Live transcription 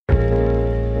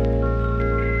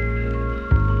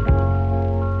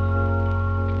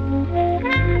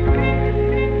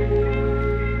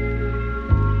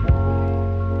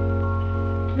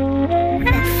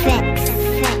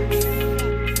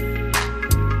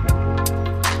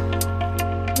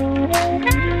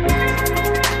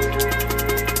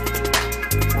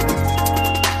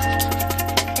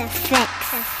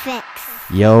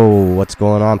Yo, what's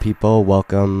going on, people?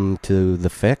 Welcome to The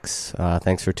Fix.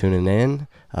 Thanks for tuning in.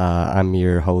 I'm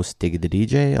your host, Diggy the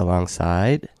DJ,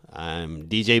 alongside... I'm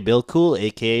DJ Bill Cool,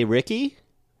 a.k.a. Ricky.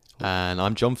 And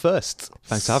I'm Jon1st.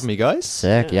 Thanks for having me, guys.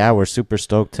 Sick. Yeah, we're super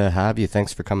stoked to have you.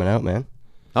 Thanks for coming out, man.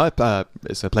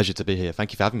 It's a pleasure to be here.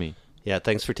 Thank you for having me. Yeah,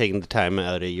 thanks for taking the time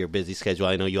out of your busy schedule.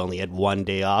 I know you only had one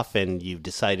day off, and you've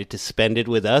decided to spend it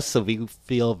with us, so we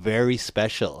feel very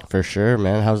special. For sure,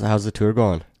 man. How's the tour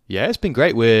going? Yeah, it's been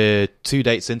great. We're 2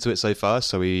 dates into it so far.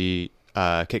 So we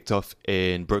kicked off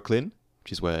in Brooklyn,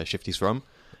 which is where Shifty's from.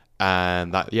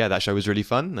 And that show was really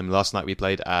fun. And last night we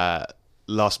played at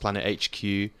Last Planet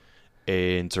HQ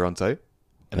in Toronto.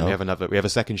 And then we have a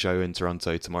second show in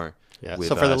Toronto tomorrow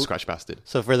with Scratch Bastard.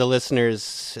 So for the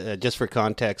listeners, just for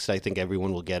context, I think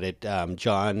everyone will get it.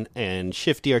 John and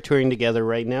Shifty are touring together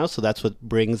right now. So that's what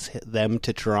brings them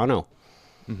to Toronto.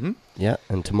 Mm-hmm. Yeah,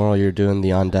 and tomorrow you're doing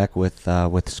the On Deck with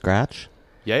Scratch.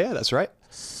 Yeah, that's right.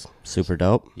 Super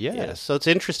dope. Yeah, so it's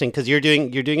interesting because you're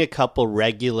doing a couple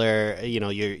regular,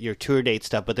 your tour date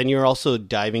stuff, but then you're also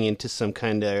diving into some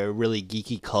kind of really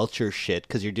geeky culture shit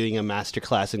because you're doing a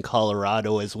masterclass in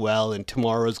Colorado as well, and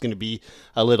tomorrow's going to be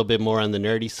a little bit more on the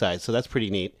nerdy side, so that's pretty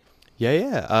neat.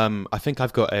 Yeah. I think I'm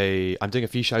doing a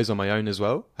few shows on my own as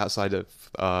well outside of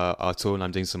our tour, and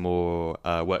I'm doing some more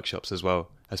workshops as well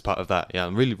as part of that. Yeah,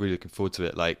 I'm really, really looking forward to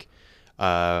it. Like,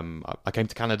 I came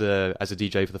to Canada as a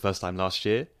DJ for the first time last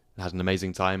year and had an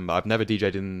amazing time. But I've never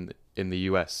DJed in the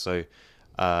US, so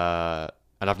and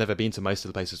I've never been to most of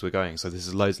the places we're going. So this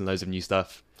is loads and loads of new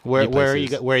stuff. Where are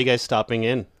you guys stopping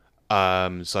in?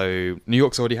 So New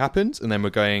York's already happened, and then we're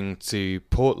going to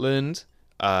Portland,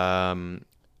 and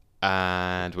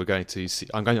I'm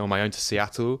going on my own to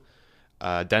Seattle,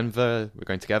 Denver. We're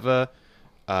going together.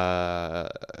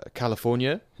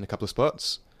 California in a couple of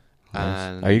spots. Nice.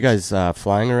 And are you guys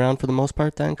flying around for the most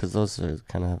part then? Because those are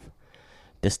kind of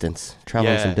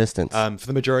traveling some distance. For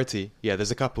the majority,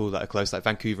 there's a couple that are close, like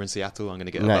Vancouver and Seattle. I'm going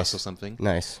to get a bus or something.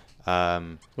 Nice.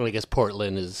 Well, I guess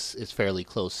Portland is fairly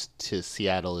close to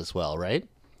Seattle as well, right?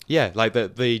 Yeah, like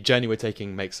the journey we're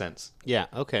taking makes sense. Yeah,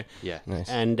 okay. Yeah. Nice.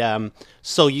 And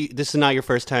so this is not your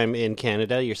first time in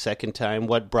Canada, your second time.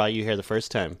 What brought you here the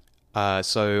first time?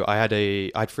 So I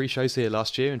had 3 shows here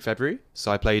last year in February. So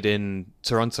I played in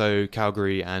Toronto,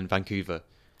 Calgary, and Vancouver.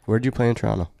 Where did you play in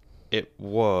Toronto? It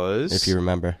was... If you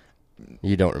remember.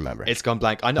 You don't remember. It's gone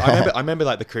blank. I remember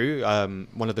like the crew.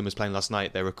 One of them was playing last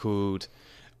night. They were called...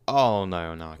 Oh, no,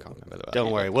 I can't remember that.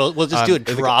 Don't worry. We'll just do a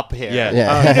drop here.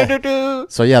 Yeah.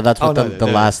 So yeah, that's what the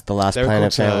last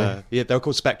Planet family. They were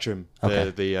called Spectrum, Okay.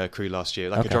 the crew last year,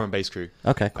 like a drum and bass crew.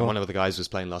 Okay, cool. And one of the guys was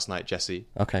playing last night, Jesse.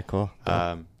 Okay, cool.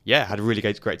 Had a really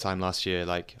great time last year.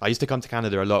 Like, I used to come to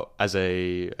Canada a lot as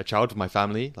a child with my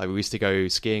family. Like, we used to go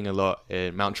skiing a lot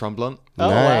in Mount Tremblant. Oh,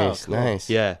 nice, wow, cool. Nice.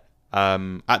 Yeah.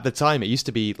 At the time, it used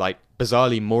to be like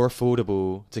bizarrely more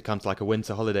affordable to come to like a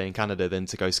winter holiday in Canada than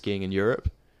to go skiing in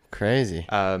Europe. Crazy.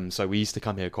 So we used to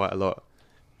come here quite a lot.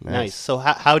 Nice. So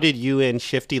how did you and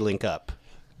Shifty link up?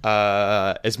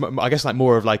 It's I guess like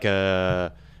more of like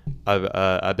a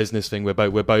business thing.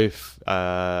 We're both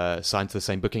signed to the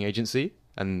same booking agency,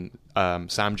 and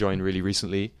Sam joined really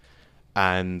recently,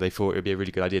 and they thought it would be a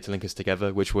really good idea to link us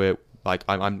together, which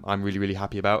I'm really, really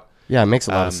happy about. Yeah, it makes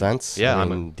a lot of sense. Yeah, I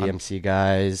mean, DMC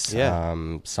guys. Yeah.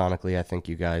 Sonically, I think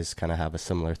you guys kind of have a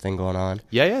similar thing going on.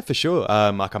 Yeah, for sure.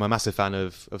 Like, I'm a massive fan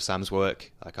of Sam's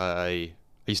work. Like, I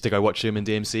used to go watch him in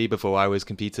DMC before I was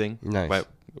competing. Nice.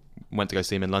 Went to go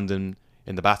see him in London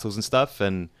in the battles and stuff,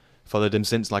 and followed him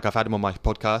since. Like, I've had him on my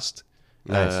podcast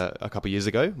a couple of years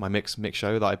ago, my mix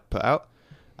show that I put out.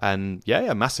 And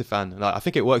yeah, massive fan. And I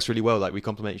think it works really well. Like, we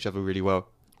complement each other really well.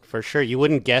 For sure. You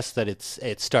wouldn't guess that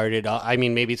it started off, I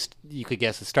mean, maybe you could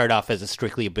guess it started off as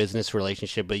strictly a business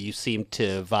relationship, but you seem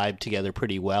to vibe together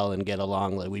pretty well and get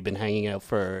along. Like, we've been hanging out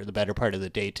for the better part of the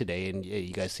day today, and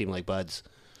you guys seem like buds.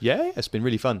 Yeah, it's been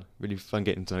really fun. Really fun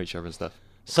getting to know each other and stuff.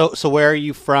 So where are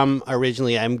you from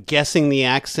originally? I'm guessing the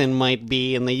accent might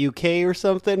be in the UK or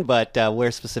something, but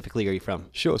where specifically are you from?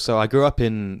 Sure. So I grew up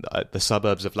in the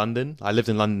suburbs of London. I lived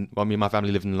in London. Well, me and my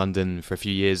family lived in London for a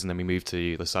few years, and then we moved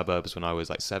to the suburbs when I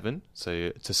was like 7. So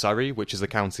to Surrey, which is a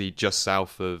county just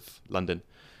south of London.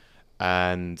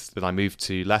 And then I moved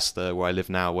to Leicester, where I live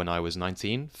now, when I was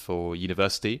 19 for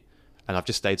university. And I've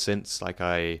just stayed since. Like,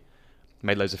 I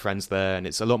made loads of friends there, and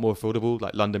it's a lot more affordable.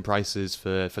 Like, London prices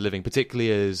for living,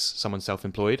 particularly as someone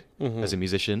self-employed, as a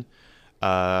musician,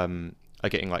 are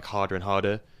getting like harder and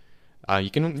harder. You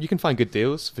can find good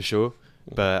deals for sure,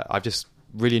 but I've just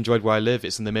really enjoyed where I live.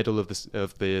 It's in the middle of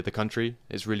the country.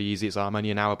 It's really easy. I'm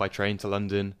only an hour by train to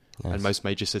London and most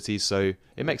major cities, so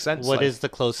it makes sense. What is the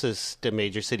closest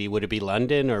major city? Would it be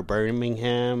London or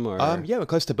Birmingham? Or yeah, we're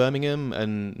close to Birmingham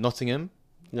and Nottingham.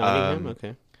 Nottingham,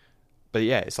 okay. But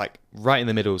yeah, it's like right in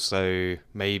the middle, so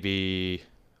maybe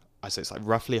I'd say it's like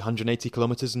roughly 180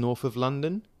 kilometers north of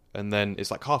London, and then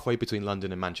it's like halfway between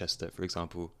London and Manchester, for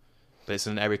example. But it's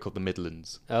in an area called the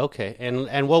Midlands. Okay,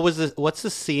 and what's the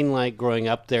scene like growing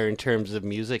up there in terms of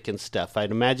music and stuff?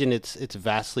 I'd imagine it's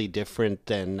vastly different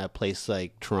than a place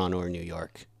like Toronto or New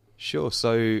York. Sure.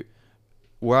 So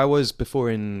where I was before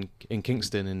in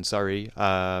Kingston in Surrey,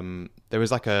 there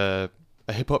was like a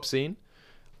hip hop scene,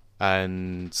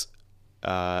 and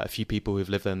a few people who've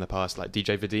lived there in the past, like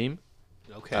DJ Vadim.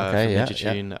 Okay. From Ninja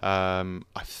Tune.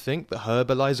 I think the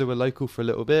Herbalizer were local for a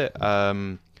little bit.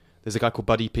 There's a guy called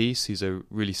Buddy Peace, who's a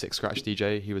really sick scratch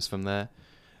DJ. He was from there.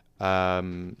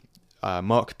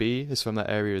 Mark B is from that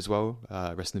area as well.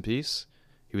 Rest in peace.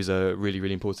 He was a really,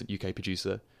 really important UK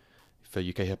producer for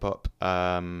UK hip hop.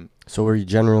 So were you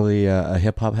generally a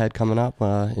hip hop head coming up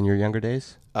in your younger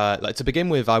days? Like to begin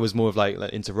with, I was more of like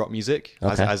into rock music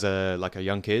as a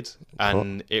young kid,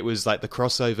 and It was like the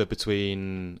crossover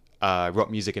between rock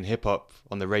music and hip hop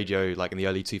on the radio, like in the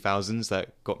early 2000s,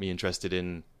 that got me interested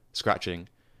in scratching.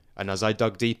 And as I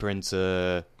dug deeper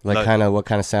into what kind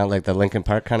of sound, like the Linkin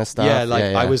Park kind of stuff? Yeah,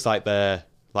 I was like their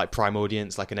like prime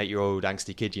audience, like an 8-year-old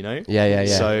angsty kid, you know? Yeah.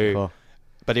 So, cool.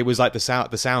 But it was like the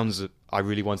sounds I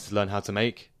really wanted to learn how to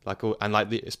make,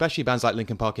 especially bands like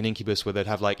Linkin Park and Incubus, where they'd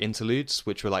have like interludes,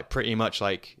 which were like pretty much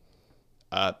like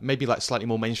maybe like slightly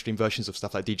more mainstream versions of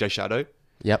stuff like DJ Shadow.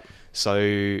 Yep.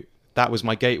 So that was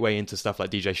my gateway into stuff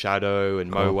like DJ Shadow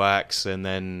and Mowax, and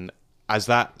then as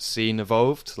that scene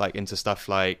evolved, like into stuff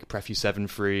like Prefuse 7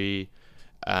 Free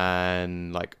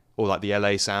and like all like the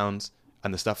LA sounds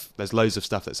and the stuff, there's loads of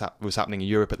stuff that was happening in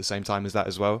Europe at the same time as that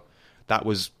as well. That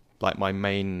was like my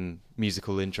main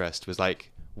musical interest, was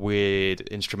like weird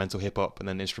instrumental hip hop, and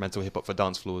then instrumental hip hop for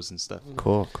dance floors and stuff.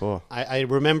 Cool. I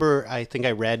remember, I think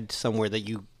I read somewhere that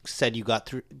you said you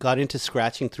got into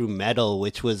scratching through metal,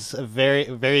 which was a very,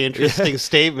 very interesting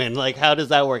statement. Like, how does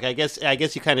that work? I guess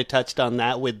you kind of touched on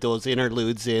that with those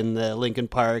interludes in the Linkin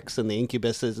Parks and the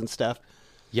Incubuses and stuff.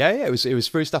 Yeah, it was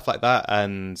through stuff like that,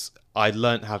 and I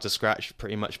learned how to scratch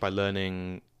pretty much by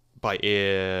learning by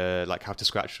ear, like how to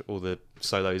scratch all the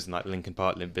solos in like Linkin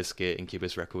Park, Limp Bizkit,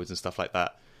 Incubus records and stuff like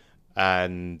that.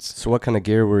 And so what kind of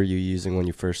gear were you using when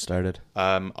you first started?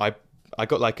 I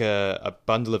got like a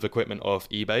bundle of equipment off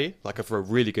eBay, like for a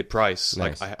really good price.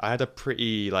 Nice. Like I had a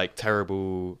pretty like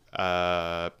terrible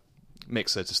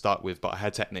mixer to start with, but I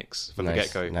had Technics from the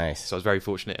get-go. Nice. So I was very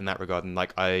fortunate in that regard, and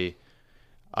like I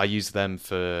used them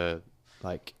for a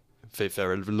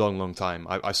long time.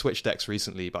 I switched decks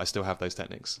recently, but I still have those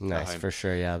Technics. Nice, for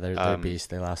sure. Yeah, they're beasts.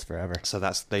 They last forever. So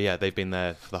they've been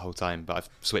there for the whole time, but I've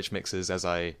switched mixers as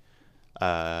I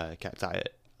kept at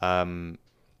it.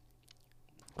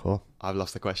 Cool. I've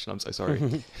lost the question. I'm so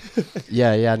sorry.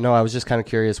 Yeah. No, I was just kind of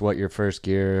curious what your first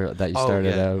gear that you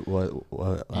started out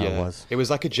was. It was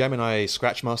like a Gemini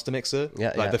Scratchmaster mixer.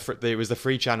 Yeah, it was the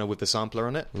free channel with the sampler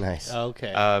on it. Nice.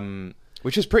 Okay.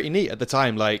 Which was pretty neat at the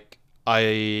time. Like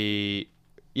I'd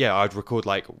record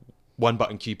like one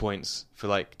button cue points for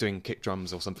like doing kick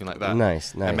drums or something like that.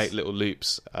 Nice. And make little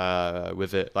loops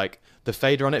with it. Like the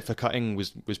fader on it for cutting was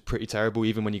pretty terrible.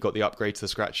 Even when you got the upgrade to the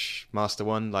Scratch Master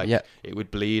one, like it would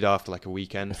bleed after like a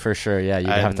weekend. For sure, yeah. You'd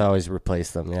have to always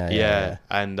replace them. Yeah.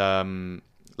 And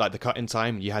like the cut-in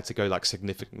time, you had to go like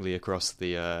significantly across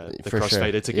the crossfader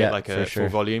fader to get like a full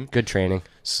volume. Good training.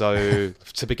 So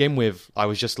to begin with, I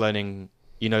was just learning,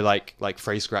 like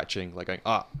phrase scratching, like going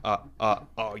oh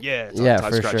yeah,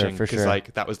 type scratching, because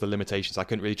like that was the limitations. I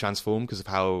couldn't really transform because of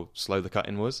how slow the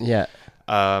cut-in was. Yeah.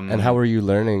 And how were you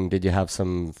learning? Did you have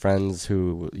some friends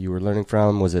who you were learning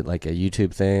from? Was it like a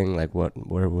YouTube thing? Like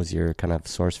where was your kind of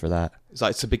source for that? So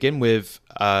like, to begin with,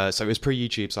 so it was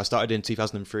pre-YouTube. So I started in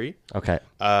 2003. Okay.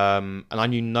 And I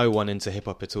knew no one into hip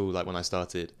hop at all. Like when I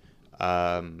started,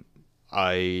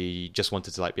 I just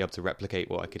wanted to like be able to replicate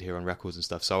what I could hear on records and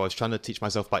stuff. So I was trying to teach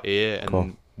myself by ear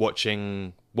and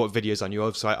watching what videos I knew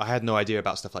of. So I had no idea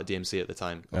about stuff like DMC at the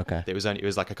time. Okay. It was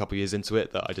like a couple of years into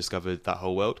it that I discovered that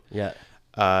whole world. Yeah.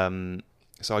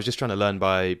 So I was just trying to learn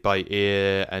by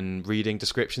ear and reading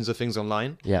descriptions of things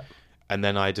online. Yeah. And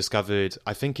then I discovered,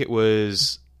 I think it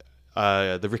was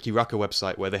the Ricky Rucker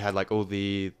website, where they had like all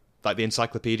the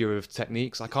encyclopedia of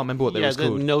techniques. I can't remember what they was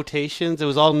called. Yeah, the notations. It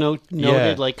was all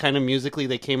noted, like kind of musically.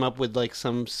 They came up with like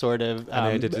some sort of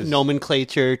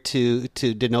nomenclature to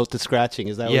denote the scratching.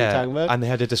 Is that what you're talking about? And they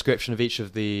had a description of each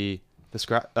of the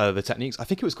the techniques. I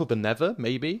think it was called the Never,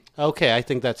 maybe. Okay, I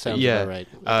think that sounds about right.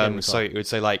 So it would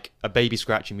say like a baby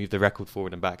scratch, you move the record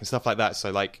forward and back and stuff like that.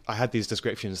 So like I had these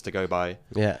descriptions to go by.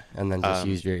 Yeah, and then just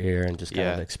use your ear and just kind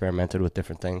of experimented with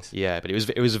different things. Yeah, but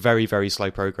it was a very, very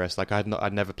slow progress. Like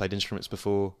I'd never played instruments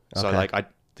before, so like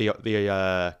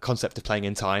the concept of playing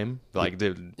in time, like I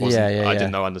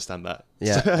didn't understand that.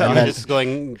 Yeah, and you're just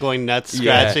going nuts,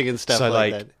 scratching and stuff so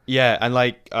like that. Yeah, and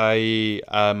like I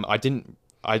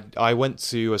went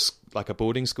to a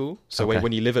boarding school. So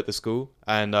when you live at the school,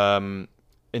 and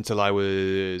until I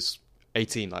was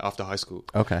 18, like after high school.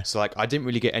 Okay. So like I didn't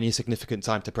really get any significant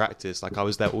time to practice. Like I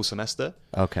was there all semester.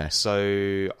 Okay.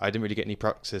 So I didn't really get any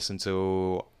practice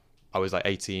until I was like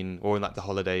 18, or in like the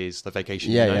holidays, the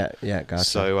vacation. Yeah, gotcha.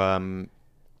 So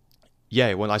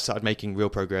when I started making real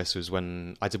progress was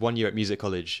when I did 1 year at music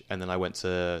college, and then I went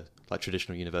to like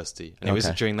traditional university, and it was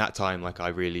during that time like I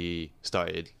really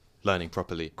started learning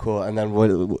properly. Cool. And then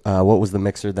what was the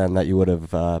mixer then that you would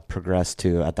have progressed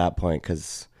to at that point?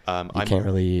 Because you can't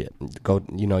really go,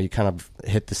 you kind of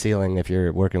hit the ceiling if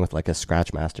you're working with like a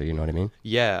scratch master, you know what I mean?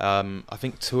 Yeah, I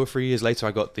think 2 or 3 years later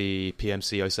I got the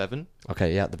PMC 07.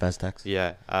 Okay, yeah, the Bestex.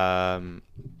 Yeah,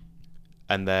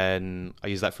 and then I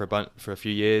used that for a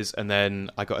few years, and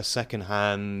then I got a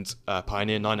second-hand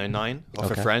Pioneer 909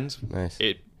 off a friend. Nice.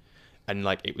 It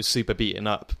was super beaten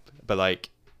up, but like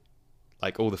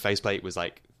all the faceplate was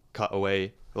like cut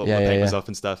away, a lot of the paint was off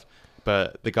and stuff.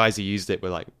 But the guys who used it were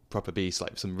like proper beasts,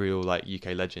 like some real like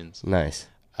UK legends. Nice.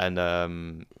 And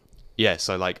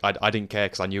so like I didn't care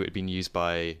because I knew it had been used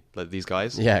by like these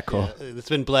guys. Yeah, cool. Yeah, it's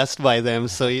been blessed by them,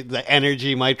 so the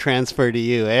energy might transfer to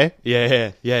you, eh?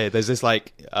 Yeah. There's this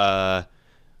like or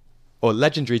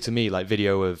legendary to me like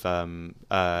video of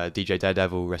DJ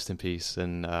Daredevil, rest in peace,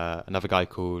 and another guy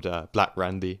called Black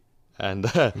Randy, and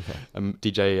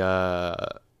DJ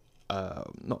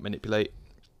not Manipulate,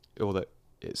 or that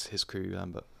it's his crew,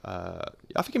 but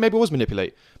I think it maybe was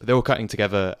Manipulate, but they were cutting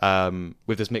together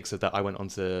with this mixer that I went on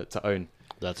to own.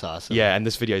 That's awesome. Yeah, and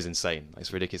this video is insane.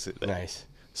 It's ridiculous. Nice.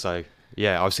 So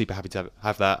yeah, I was super happy to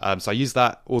have that. So I used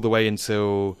that all the way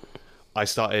until I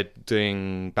started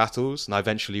doing battles, and I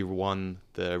eventually won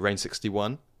the Rain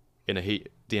 61 in a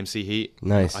DMC heat.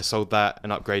 Nice. I sold that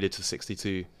and upgraded to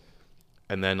 62,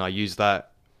 and then I used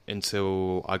that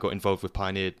until I got involved with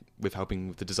Pioneer with helping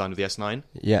with the design of the S9.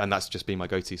 Yeah. And that's just been my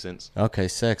go-to since. Okay,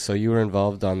 sick. So you were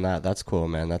involved on that. That's cool,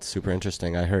 man. That's super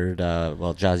interesting. I heard,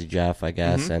 Jazzy Jeff, I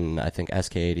guess, and I think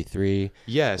SK83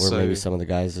 Yeah, were so maybe some of the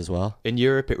guys as well. In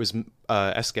Europe, it was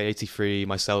SK83,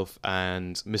 myself,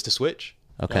 and Mr. Switch.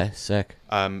 Okay, sick.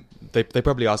 They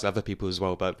probably asked other people as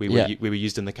well, but we were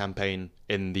used in the campaign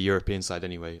in the European side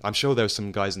anyway. I'm sure there were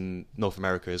some guys in North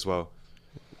America as well.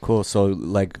 Cool. So,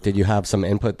 like, did you have some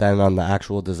input then on the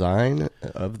actual design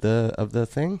of the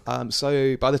thing?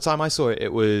 So by the time I saw it,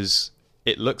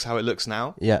 it looks how it looks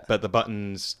now. Yeah. But the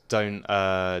buttons didn't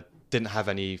have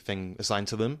anything assigned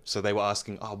to them, so they were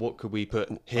asking, what could we put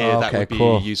here that would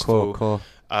be useful? Cool.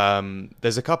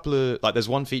 There's a couple of there's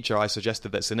one feature I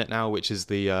suggested that's in it now, which is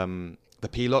the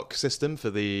P-lock system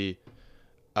for the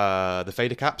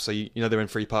fader cap. So you know they're in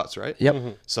 3 parts, right? Yep. Mm-hmm.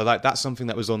 So that's something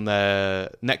that was on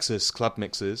their Nexus club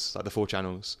mixers, like the 4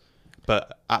 channels,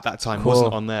 but at that time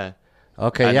wasn't on there.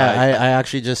 Okay, and yeah, I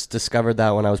actually just discovered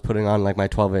that when I was putting on like my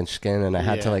 12-inch skin, and I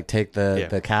had to like take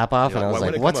the cap off, and I was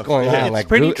like, "What's going on?" It's like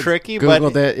pretty tricky,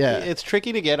 Googled but it. Yeah, it's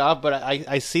tricky to get off. But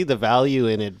I see the value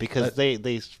in it because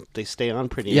they stay on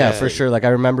pretty. Yeah, nicely. for sure. Like I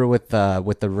remember with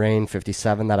the Rain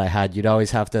 57 that I had, you'd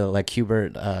always have to like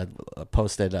Hubert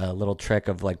posted a little trick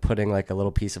of like putting like a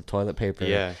little piece of toilet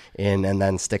paper in and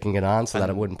then sticking it on so that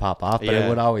it wouldn't pop off. But it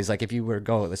would always like if you were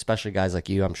especially guys like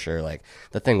you, I'm sure like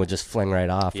the thing would just fling right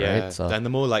off. Yeah. Right. So then the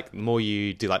more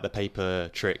you do like the paper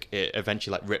trick, it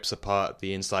eventually like rips apart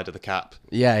the inside of the cap.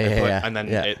 And then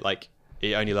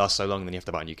it only lasts so long, and then you have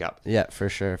to buy a new cap. Yeah, for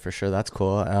sure. That's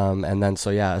cool. And then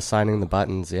assigning the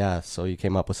buttons. Yeah, so you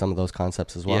came up with some of those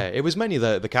concepts as well. Yeah, it was mainly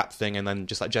the cap thing, and then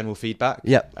just like general feedback.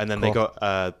 Yeah, and then they got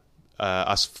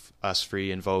us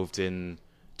 3 involved in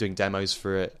doing demos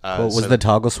for it. Cool. Was the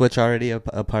toggle switch already a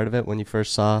part of it when you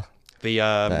first saw the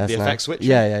effect switch?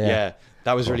 Yeah.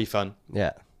 That was really fun.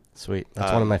 Yeah. Sweet.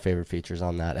 That's one of my favorite features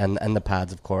on that. And the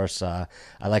pads, of course. I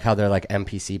like how they're like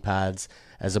MPC pads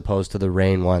as opposed to the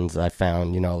Rain ones I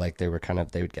found, like they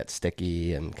would get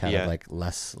sticky and kind of like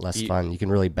less fun. You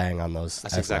can really bang on those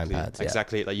S9 pads. Yeah.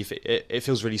 Exactly. Like it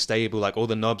feels really stable. Like all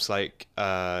the knobs feel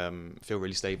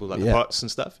really stable, like the pots and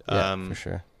stuff. Yeah, for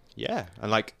sure. Yeah. And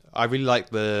like I really like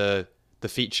the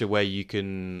feature where you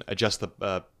can adjust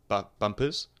the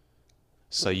bumpers.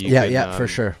 So you can, for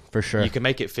sure. You can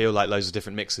make it feel like loads of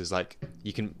different mixes. Like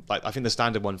you can, like I think the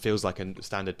standard one feels like a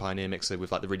standard Pioneer mixer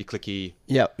with like the really clicky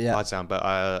wide sound.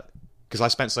 But because I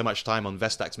spent so much time on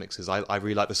Vestax mixes, I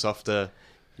really like the softer.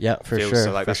 Yeah, for feels, sure.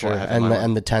 So like, for that's sure. What I have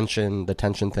And the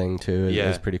tension thing too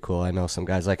is pretty cool. I know some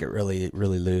guys like it really,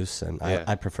 really loose, and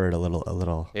I prefer it a little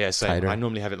tighter. I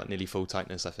normally have it like nearly full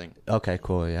tightness, I think. Okay,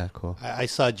 cool. Yeah, cool. I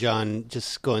saw John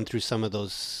just going through some of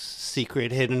those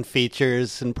secret hidden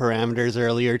features and parameters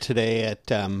earlier today at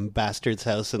Bastard's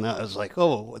house, and I was like,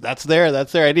 oh, that's there. I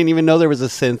didn't even know there was a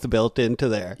synth built into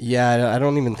there. Yeah, I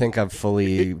don't even think I've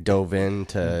fully dove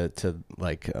into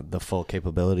like the full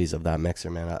capabilities of that mixer,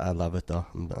 man. I love it though.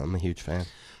 I'm a huge fan.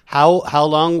 How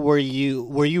long were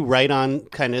you right on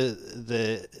kind of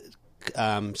the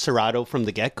Serato from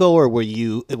the get-go, or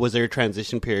was there a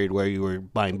transition period where you were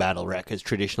buying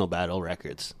traditional battle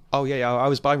records? Oh yeah, I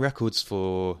was buying records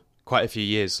for quite a few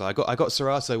years. So I got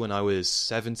Serato when I was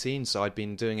 17, so I'd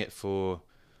been doing it for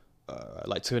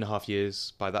like 2.5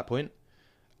 years by that point.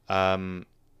 And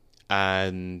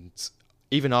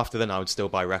even after then, I would still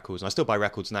buy records. And I still buy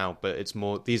records now, but it's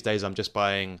more these days. I'm just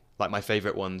buying like my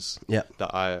favorite ones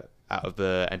that out of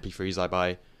the MP3s I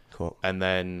buy. Cool. And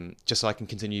then just so I can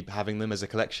continue having them as a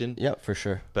collection. Yeah, for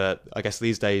sure. But I guess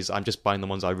these days I'm just buying the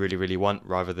ones I really, really want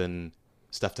rather than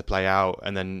stuff to play out.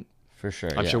 And then for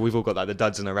sure, I'm sure we've all got like the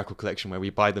duds in a record collection where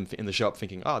we buy them in the shop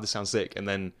thinking, oh, this sounds sick. And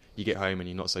then you get home and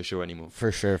you're not so sure anymore.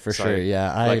 For sure.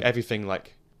 Yeah. Like everything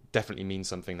like definitely means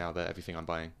something now, that everything I'm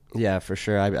buying. Yeah, for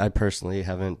sure. I personally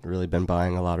haven't really been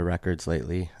buying a lot of records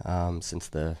lately since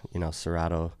the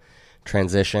Serato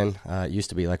transition. It used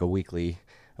to be like a weekly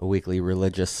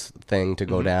religious thing to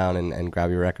go down and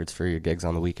grab your records for your gigs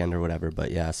on the weekend or whatever.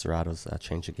 But yeah, Serato's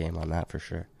changed the game on that for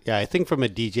sure. Yeah, I think from a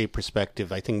DJ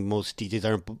perspective, I think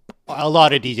a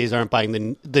lot of DJs aren't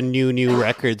buying the new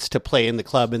records to play in the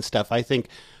club and stuff. I think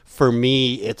for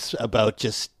me, it's about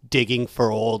just digging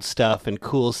for old stuff and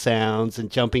cool sounds and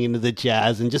jumping into the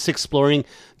jazz and just exploring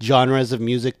genres of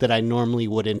music that I normally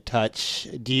wouldn't touch.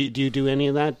 Do you do any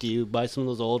of that? Do you buy some of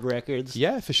those old records?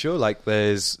 Yeah, for sure. Like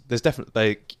there's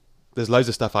definitely there's loads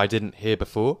of stuff I didn't hear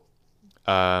before,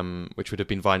 which would have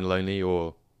been vinyl only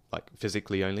or like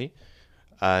physically only.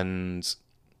 And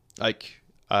like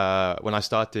when I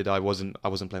started, I wasn't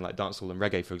playing like dancehall and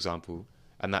reggae, for example,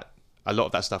 and that a lot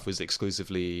of that stuff was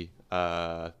exclusively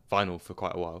vinyl for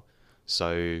quite a while.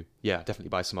 So yeah, definitely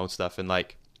buy some old stuff and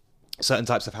like certain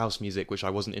types of house music which I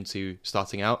wasn't into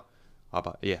starting out.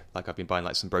 Like I've been buying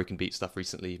like some broken beat stuff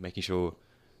recently, making sure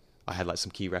I had like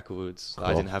some key records that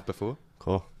I didn't have before.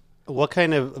 Cool. What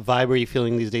kind of vibe are you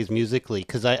feeling these days musically?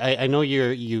 Because I know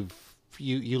you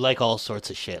like all sorts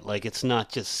of shit. Like it's not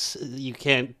just, you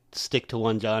can't stick to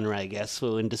one genre, I guess,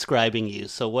 when describing you.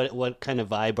 So what kind of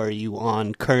vibe are you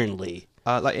on currently?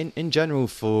 Like in general,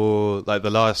 for like the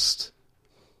last,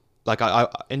 like I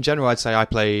in general, I'd say I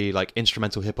play like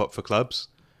instrumental hip hop for clubs,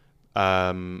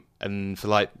 and for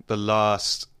like the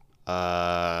last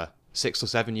 6 or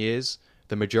 7 years,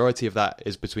 the majority of that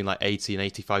is between like 80 and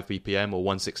 85 BPM or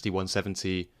 160,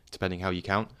 170, depending how you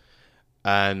count.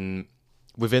 And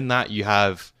within that, you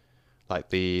have like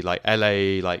the like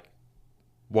LA like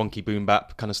wonky boom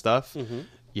bap kind of stuff. Mm-hmm.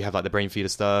 You have like the brain feeder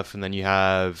stuff, and then you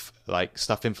have like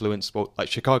stuff influenced, like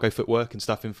Chicago footwork and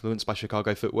stuff influenced by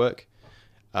Chicago footwork,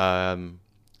 and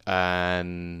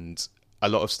a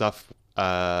lot of stuff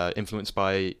influenced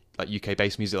by like UK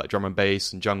bass music, like drum and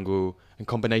bass and jungle, and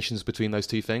combinations between those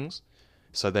two things.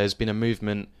 So there's been a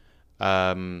movement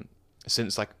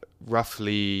since like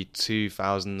roughly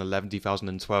 2011,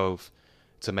 2012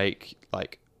 to make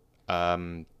like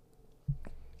kind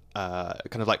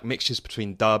of like mixtures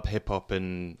between dub, hip hop,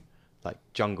 and like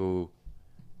jungle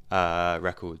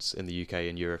records in the UK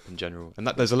and Europe in general. And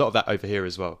there's a lot of that over here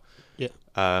as well. Yeah.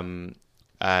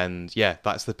 And yeah,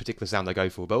 that's the particular sound I go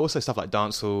for. But also stuff like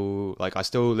dancehall. Like I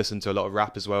still listen to a lot of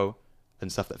rap as well, and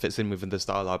stuff that fits in within the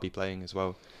style I'll be playing as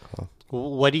well.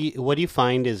 What do you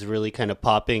find is really kind of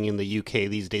popping in the UK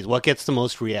these days? What gets the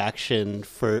most reaction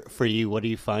for you? What are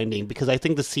you finding? Because I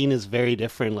think the scene is very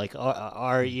different. Like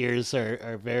our ears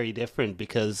are very different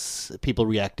because people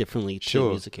react differently to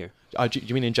music here. Do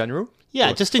you mean in general?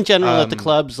 Yeah, just in general at the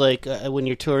clubs, like when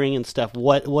you're touring and stuff.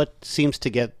 What seems to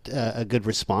get a good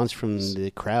response from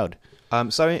the crowd?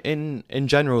 So in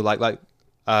general,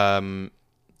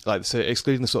 so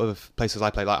excluding the sort of places I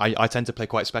play, like I tend to play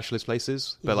quite specialist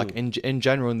places, but like in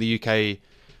general in the UK,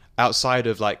 outside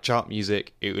of like chart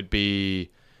music, it would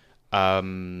be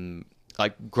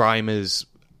like grime is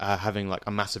having like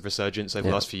a massive resurgence over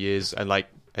the last few years, and like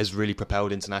has really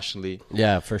propelled internationally.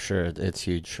 Yeah, for sure, it's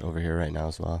huge over here right now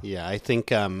as well. Yeah, I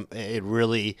think it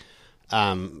really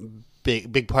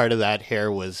big part of that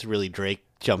hair was really Drake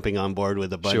jumping on board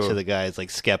with a bunch of the guys like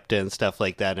Skepta and stuff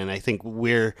like that. And I think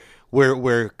we're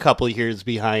a couple years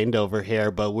behind over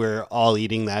here, but we're all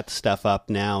eating that stuff up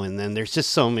now. And then there's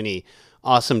just so many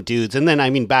awesome dudes. And then,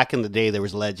 I mean, back in the day, there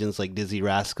was legends like Dizzy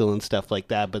Rascal and stuff like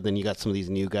that. But then you got some of these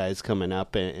new guys coming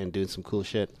up and doing some cool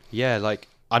shit. Yeah, like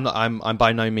I'm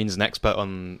by no means an expert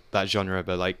on that genre,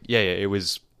 but like, yeah, it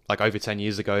was like over 10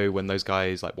 years ago when those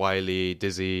guys like Wiley,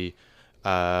 Dizzy,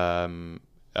 et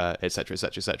cetera, et cetera,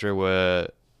 et cetera, were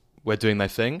doing their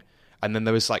thing. And then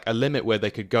there was like a limit where they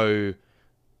could go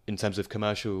in terms of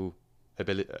commercial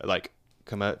ability, like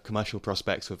commercial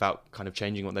prospects without kind of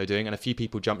changing what they're doing. And a few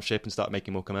people jumped ship and started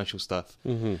making more commercial stuff.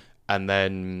 Mm-hmm. And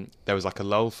then there was like a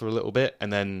lull for a little bit.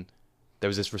 And then there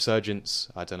was this resurgence,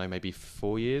 I don't know, maybe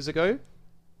 4 years ago.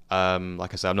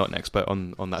 Like I said, I'm not an expert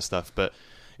on that stuff, but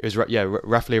it was,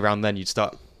 roughly around then you'd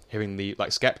start hearing like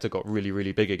Skepta got really,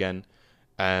 really big again.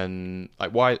 And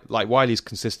like Wiley's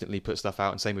consistently put stuff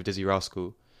out, and same with Dizzy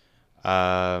Rascal.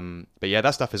 But yeah,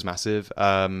 that stuff is massive.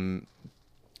 And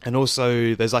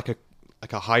also there's like a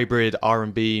hybrid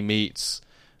R&B meets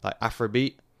like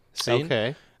Afrobeat scene.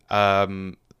 Okay.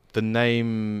 The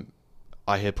name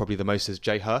I hear probably the most is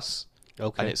Jon1st.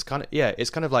 Okay. And it's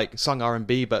kind of like sung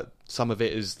R&B, but some of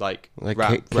it is like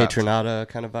rap, K-Tronada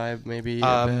kind of vibe, maybe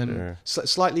a bit, or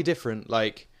slightly different.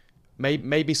 Like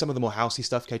maybe some of the more housey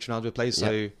stuff K-Tronada would play.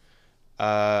 So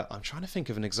I'm trying to think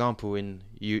of an example in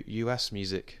US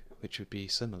music which would be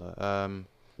similar.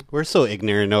 We're so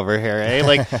ignorant over here, eh?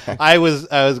 Like I was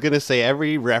gonna say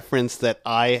every reference that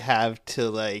I have to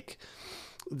like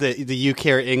the UK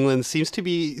or England seems to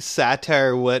be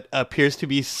satire, what appears to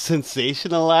be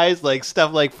sensationalized, like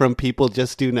stuff like From People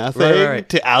Just Do Nothing right.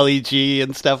 to Ali G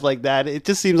and stuff like that. It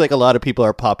just seems like a lot of people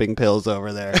are popping pills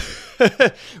over there.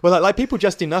 Well, like People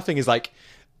Just Do Nothing is like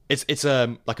it's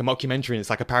like a mockumentary and it's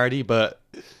like a parody, but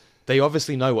they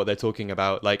obviously know what they're talking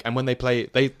about. Like, and when they play,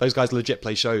 those guys legit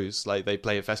play shows, like they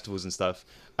play at festivals and stuff,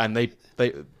 and they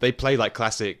play like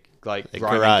classic like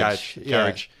garage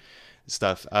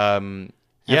stuff.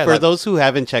 For those who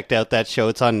haven't checked out that show,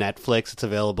 it's on Netflix. It's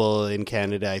available in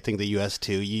Canada, I think the US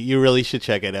too. You really should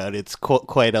check it out. It's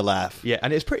quite a laugh. Yeah,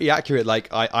 and it's pretty accurate. Like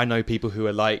I know people who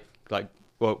are like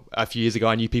well, a few years ago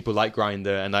I knew people like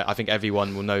Grindr, and I think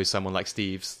everyone will know someone like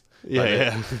Steve's.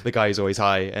 The guy who's always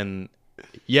high, and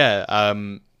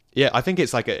I think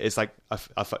it's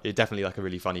definitely like a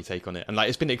really funny take on it, and like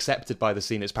it's been accepted by the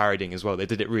scene it's parodying as well. They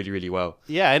did it really, really well.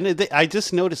 Yeah, and I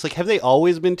just noticed, like, have they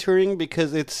always been touring?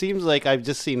 Because it seems like I've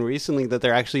just seen recently that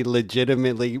they're actually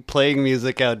legitimately playing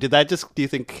music out. Did that just, do you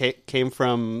think, came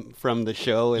from the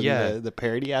show and the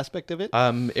parody aspect of it?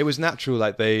 It was natural.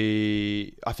 Like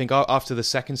I think after the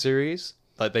second series,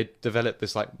 like they developed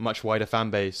this like much wider fan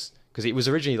base. Because it was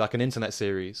originally like an internet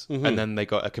series, and then they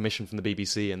got a commission from the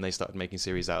BBC, and they started making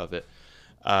series out of it.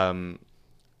 And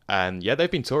yeah, they've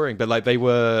been touring, but like they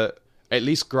were at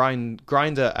least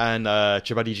Grindr and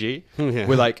Chabadi G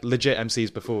were like legit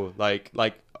MCs before, like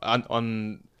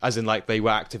on as in like they were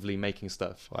actively making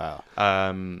stuff. Wow.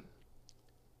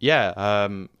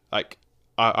 Like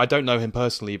I don't know him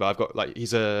personally, but I've got like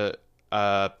he's the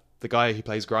guy who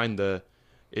plays Grindr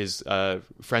is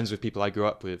friends with people I grew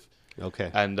up with.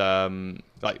 Okay. And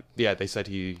they said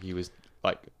he was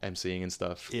like emceeing and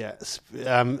stuff. Yeah.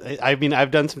 I mean,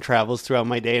 I've done some travels throughout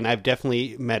my day, and I've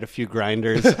definitely met a few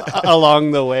grinders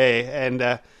along the way. And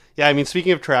I mean,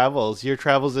 speaking of travels, your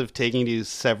travels have taken you to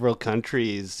several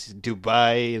countries: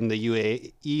 Dubai in the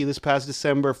UAE this past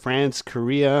December, France,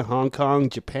 Korea, Hong Kong,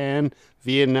 Japan,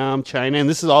 Vietnam, China, and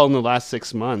this is all in the last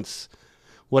 6 months.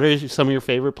 What are some of your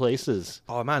favorite places?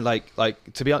 Oh man, like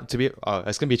to be,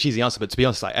 it's gonna be a cheesy answer, but to be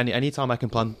honest, like any time I can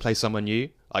play someone new,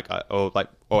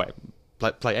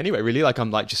 play anywhere really, like I'm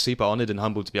like just super honored and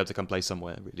humbled to be able to come play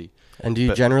somewhere really. And do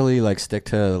you generally like stick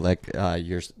to like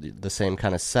the same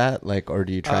kind of set, like, or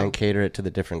do you try and cater it to the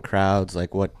different crowds?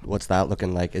 Like what's that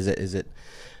looking like? Is it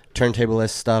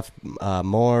turntablist stuff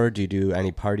more? Do you do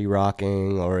any party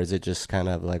rocking, or is it just kind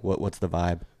of like what's the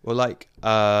vibe? Well, like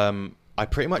I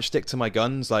pretty much stick to my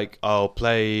guns. Like I'll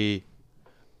play.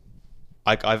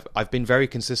 I've been very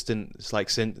consistent. It's like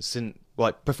since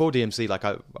like before DMC. Like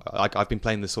I've been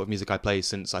playing the sort of music I play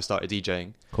since I started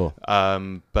DJing. Cool.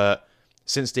 But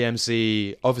since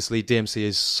DMC, obviously DMC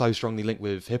is so strongly linked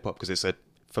with hip hop because it's a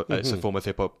form of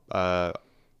hip hop, a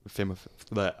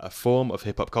form of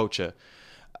hip hop culture.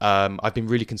 I've been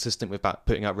really consistent with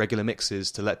putting out regular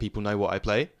mixes to let people know what I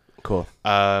play. Cool.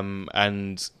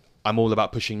 And I'm all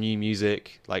about pushing new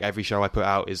music. Like every show I put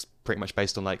out is pretty much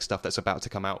based on like stuff that's about to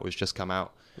come out or has just come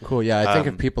out. Cool. Yeah, I think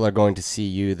if people are going to see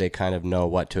you, they kind of know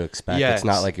what to expect. Yeah, it's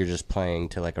not like you're just playing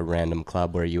to like a random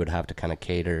club where you would have to kind of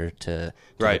cater to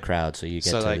the crowd, so you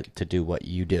get to do what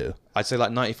you do. I'd say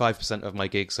like 95% of my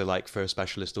gigs are like for a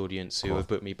specialist audience who have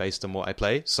booked me based on what I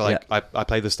play. So like I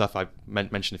play the stuff I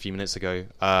mentioned a few minutes ago,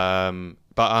 but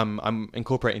I'm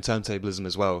incorporating turntablism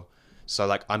as well. So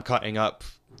like I'm cutting up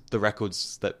the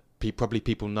records that probably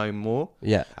people know more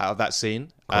out of that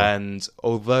scene. Cool. And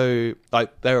although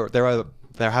like there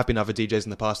have been other DJs in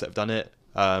the past that have done it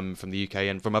from the UK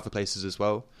and from other places as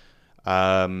well.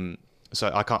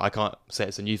 So I can't say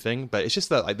it's a new thing, but it's just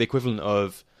that like the equivalent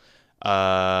of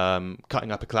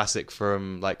cutting up a classic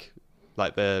from like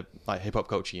the hip hop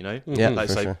culture, you know? Yeah, like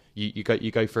for so sure.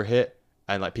 you go for a hit.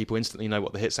 And like people instantly know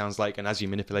what the hit sounds like, and as you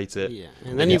manipulate it,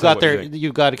 and then you've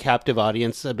got a captive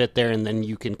audience a bit there, and then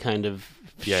you can kind of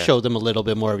show them a little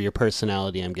bit more of your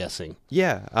personality, I'm guessing.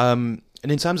 Yeah. And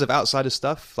in terms of outside of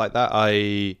stuff like that,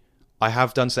 I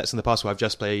have done sets in the past where I've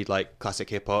just played like classic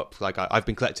hip hop. Like I've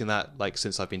been collecting that like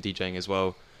since I've been DJing as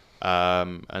well.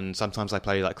 And sometimes I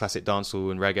play like classic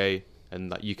dancehall and reggae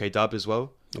and like UK dub as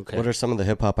well. Okay. What are some of the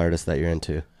hip hop artists that you're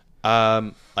into?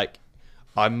 Like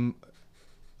I'm.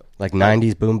 Like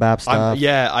 90s boom bap stuff?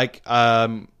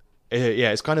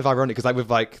 It's kind of ironic because like with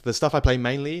like the stuff I play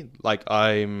mainly, like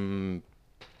I'm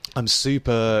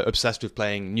super obsessed with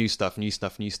playing new stuff.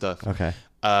 Okay.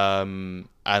 And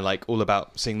like all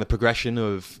about seeing the progression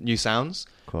of new sounds.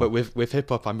 Cool. But with hip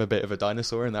hop, I'm a bit of a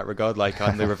dinosaur in that regard. Like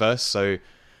I'm the reverse. So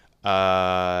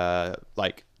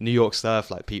like New York stuff,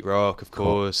 like Pete Rock, of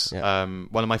course. Cool. Yeah.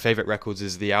 One of my favorite records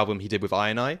is the album he did with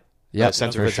I&I. Yeah,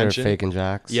 Center of Attention. Sure, Fake and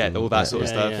Jacks. Yeah, all that sort of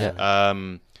stuff. Yeah.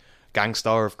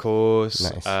 Gangstar, of course.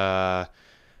 Nice.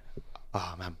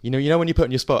 Oh man, you know when you put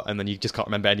in your spot and then you just can't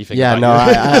remember anything. Yeah, no,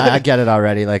 I get it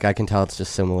already. Like I can tell it's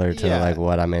just similar to like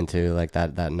what I'm into, like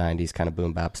that 90s kind of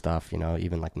boom bap stuff. You know,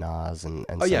 even like Nas and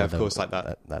of course, like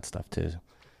that stuff too.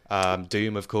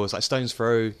 Doom, of course, like Stone's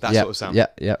Throw, that sort of sound.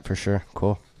 Yeah, for sure.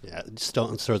 Cool. Yeah,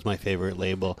 Stone's Throw is my favorite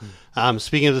label.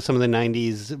 Speaking of some of the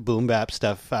 90s boom bap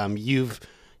stuff,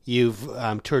 you've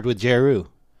toured with Jeru.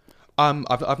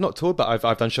 I've not toured, but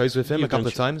I've done shows with him a couple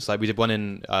of times. Like we did one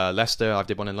in Leicester. I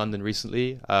did one in London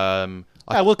recently.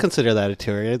 I will consider that a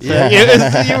tour.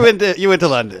 You went to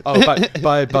London. Oh, by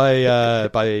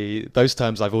those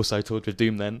terms, I've also toured with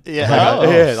Doom. Then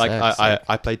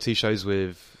I played 2 shows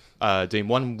with Doom.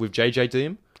 One with JJ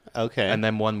Doom. Okay. And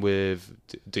then one with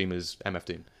Doom as MF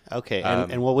Doom. Okay,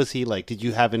 and what was he like? Did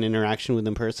you have an interaction with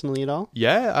him personally at all?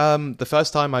 Yeah, the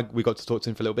first time we got to talk to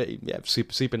him for a little bit. Yeah,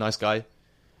 super nice guy.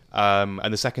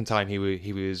 And the second time he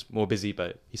was more busy,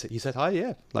 but he said hi.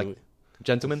 Yeah, like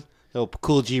gentleman. So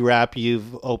Cool G Rap,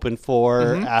 you've opened for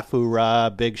Afu Ra,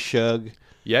 Big Shug.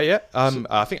 Yeah.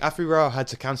 I think Afu Ra had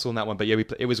to cancel on that one, but yeah,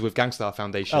 it was with Gangstar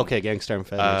Foundation. Okay, Gangstar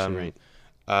Foundation, right.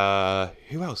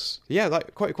 Who else? Yeah,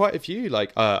 like quite a few.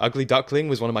 Like Ugly Duckling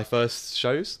was one of my first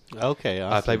shows. Okay,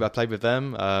 awesome. I played with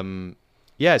them.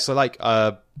 Yeah, so like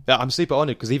I'm super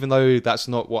honored because even though that's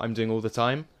not what I'm doing all the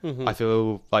time, I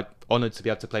feel like honored to be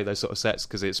able to play those sort of sets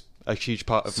because it's a huge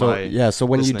part of my So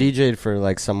when listening. you DJ'd for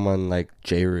like someone like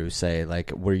Jeru, say,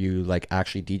 like were you like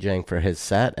actually DJing for his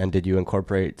set, and did you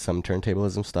incorporate some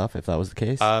turntablism stuff if that was the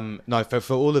case? No,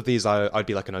 for all of these I'd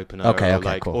be like an opener,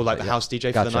 cool. or like the house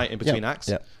DJ for the night in between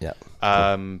acts. Yeah.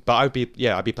 But I'd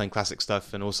be playing classic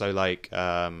stuff and also like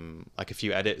a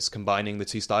few edits combining the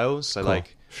 2 styles. So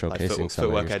like showcasing like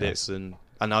footwork edits and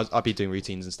I'll be doing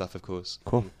routines and stuff, of course.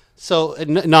 Cool. So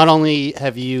not only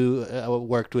have you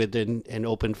worked with and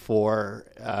opened for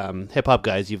hip hop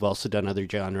guys, you've also done other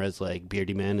genres like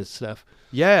Beardy Man and stuff.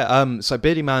 Yeah. So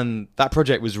Beardy Man, that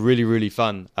project was really, really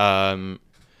fun. And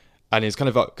it's kind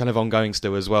of ongoing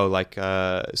still as well. Like,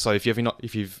 so if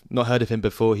you've not heard of him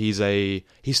before, he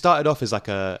started off as like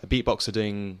a beatboxer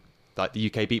doing like the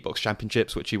UK Beatbox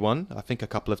Championships, which he won, I think, a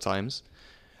couple of times.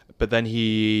 But then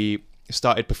he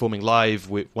started performing live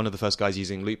with one of the first guys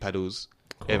using loop pedals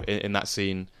in that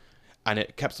scene. And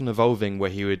it kept on evolving where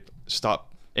he would start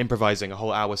improvising a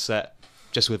whole hour set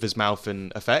just with his mouth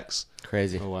and effects.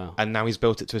 Crazy. Oh, wow. And now he's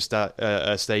built it to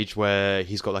a stage where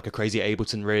he's got like a crazy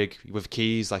Ableton rig with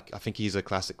keys. Like I think he's a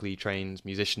classically trained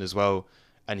musician as well.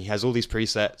 And he has all these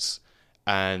presets.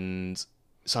 And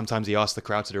sometimes he asks the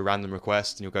crowd to do a random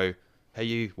request. And you'll go, hey,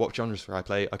 you, what genres do I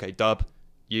play? Okay, dub.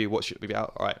 You, what should we be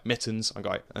out? All right, Mittens.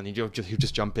 Okay. And he'll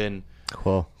just jump in.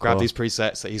 Grab these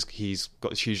presets that he's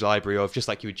got this huge library of, just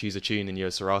like you would choose a tune in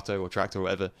your Serato or Tractor or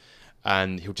whatever.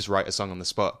 And he'll just write a song on the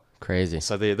spot. Crazy.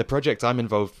 So the project I'm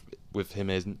involved with him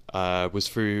in was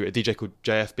through a DJ called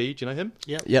JFB. Do you know him?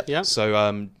 Yep.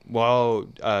 So while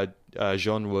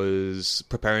Jon was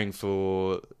preparing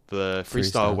for the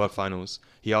freestyle World Finals,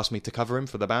 he asked me to cover him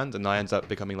for the band, and I ended up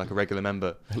becoming like a regular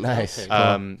member. Nice. Okay,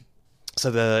 Cool.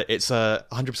 So it's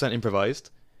 100%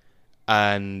 improvised,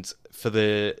 and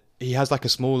he has like a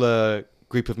smaller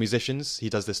group of musicians he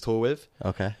does this tour with.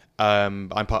 Okay. I'm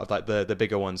part of like the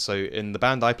bigger one. So in the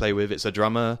band I play with, it's a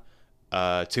drummer, 2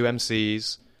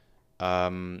 MCs,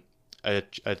 a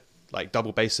like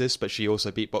double bassist, but she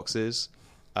also beatboxes,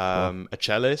 a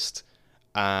cellist,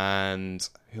 and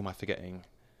who am I forgetting?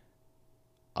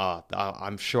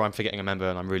 I'm sure I'm forgetting a member,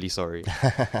 and I'm really sorry.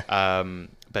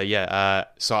 But yeah,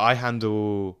 so I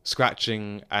handle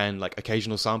scratching and like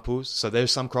occasional samples. So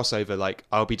there's some crossover. Like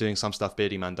I'll be doing some stuff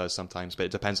Beardy Man does sometimes, but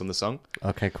it depends on the song.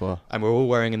 Okay, cool. And we're all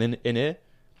wearing an in-ear,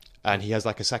 and he has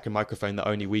like a second microphone that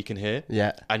only we can hear.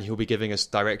 Yeah. And he'll be giving us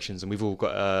directions, and we've all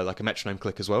got like a metronome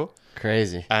click as well.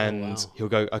 Crazy. And he'll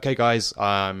go, "Okay, guys,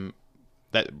 that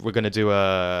we're gonna do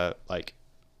a like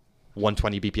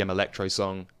 120 BPM electro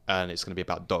song, and it's going to be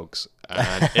about dogs.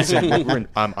 And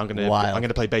I'm going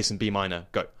to play bass in B minor.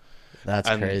 Go." That's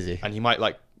crazy. And he might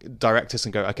like direct us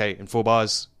and go, "Okay, in 4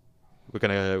 bars, we're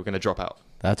gonna drop out."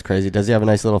 That's crazy. Does he have a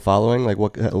nice little following? Like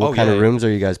what kind of rooms are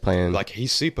you guys playing? Like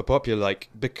he's super popular, like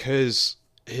because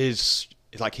he's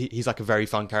like a very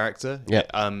fun character. Yeah.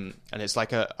 And it's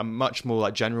like a much more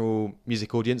like general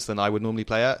music audience than I would normally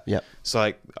play at. Yeah. So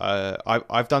like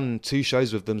I've done 2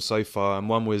 shows with them so far, and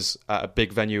one was at a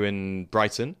big venue in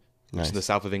Brighton, which is in the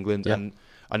south of England, and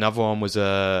another one was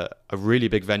a really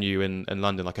big venue in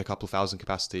London, like a couple thousand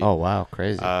capacity. Oh wow,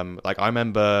 crazy. Like I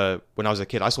remember when I was a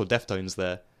kid, I saw Deftones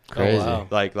there. Crazy. Oh,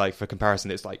 wow. Like for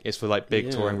comparison, it's for like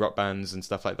big touring rock bands and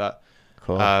stuff like that.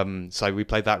 Cool. So we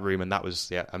played that room, and that was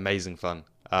amazing fun.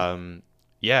 And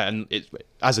it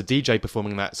as a DJ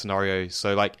performing that scenario.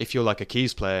 So like if you're like a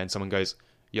keys player and someone goes,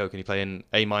 "Yo, can you play in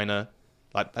A minor?"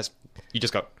 Like you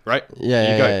just go, right?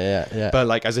 Yeah. But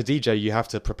like as a DJ, you have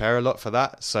to prepare a lot for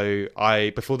that. So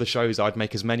before the shows, I'd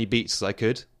make as many beats as I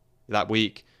could that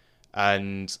week.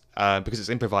 And because it's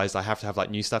improvised, I have to have like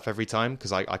new stuff every time,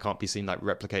 because I can't be seen like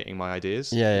replicating my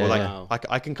ideas.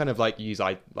 I can kind of like use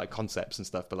like concepts and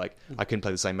stuff, but like I couldn't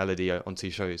play the same melody on 2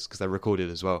 shows because they're recorded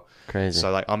as well. Crazy.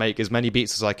 So like I'll make as many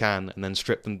beats as I can and then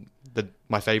strip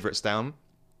my favorites down,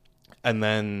 and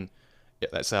then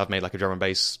let's say I've made like a drum and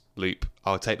bass loop,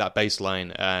 I'll take that bass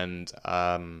line and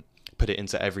put it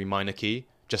into every minor key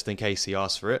just in case he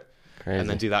asks for it. Crazy. And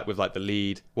then do that with like the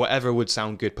lead, whatever would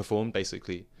sound good performed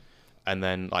basically. And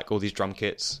then like all these drum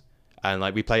kits, and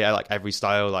like we play like every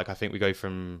style. Like I think we go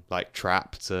from like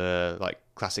trap to like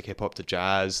classic hip hop to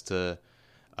jazz to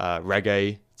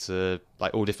reggae to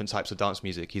like all different types of dance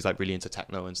music. He's like really into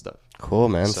techno and stuff. Cool,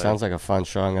 man. Sounds like a fun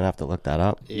show. I'm gonna have to look that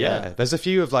up. Yeah, there's a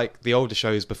few of like the older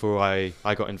shows before I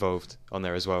got involved on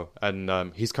there as well.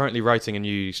 And he's currently writing a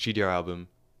new studio album,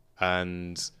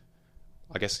 and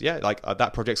I guess like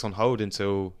that project's on hold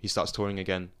until he starts touring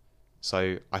again.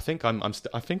 So I think I'm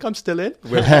still in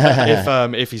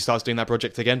if he starts doing that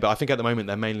project again. But I think at the moment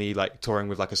they're mainly like touring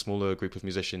with like a smaller group of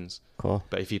musicians. Cool.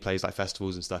 But if he plays like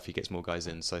festivals and stuff, he gets more guys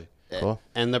in. So cool.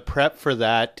 And the prep for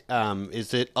that,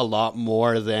 is it a lot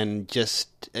more than just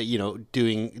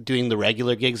doing the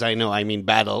regular gigs? I know, I mean,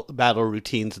 battle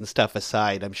routines and stuff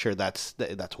aside, I'm sure that's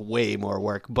way more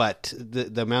work. But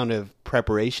the amount of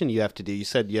preparation you have to do, you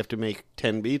said you have to make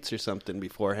 10 beats or something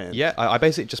beforehand. Yeah, I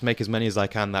basically just make as many as I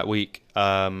can that week.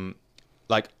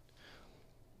 Like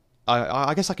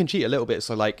I guess I can cheat a little bit.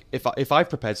 So like if I've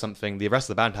prepared something, the rest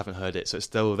of the band haven't heard it, so it's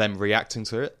still them reacting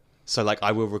to it. So like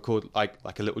I will record like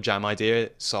a little jam idea,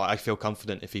 so I feel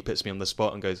confident if he puts me on the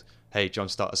spot and goes, "Hey Jon,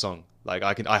 start a song." Like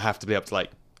I have to be able to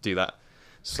like do that.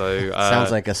 So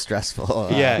sounds like a stressful so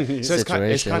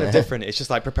it's kind of different. It's just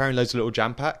like preparing loads of little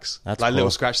jam packs. That's like cool.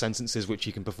 Little scratch sentences which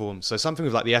you can perform. So something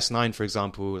with like the S9, for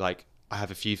example, like I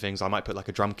have a few things. I might put like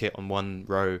a drum kit on one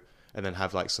row and then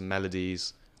have like some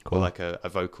melodies or like a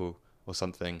vocal or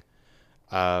something,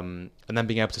 and then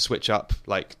being able to switch up,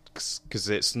 like because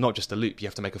it's not just a loop, you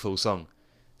have to make a full song,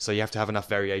 so you have to have enough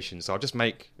variation. So I'll just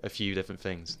make a few different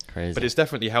things. Crazy. But it's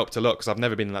definitely helped a lot because I've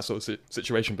never been in that sort of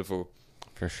situation before.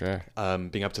 For sure.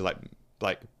 Being able to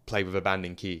like play with a band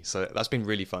in key, so that's been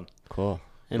really fun. Cool.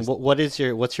 And what's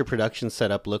your production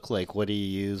setup look like? What do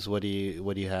you use? What do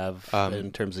you have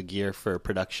in terms of gear for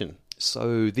production?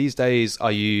 So these days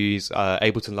I use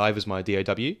Ableton Live as my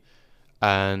DAW,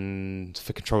 and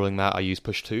for controlling that I use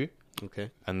Push 2. Okay.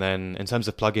 And then in terms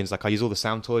of plugins, like I use all the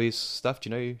Sound Toys stuff. Do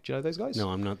you know those guys? No,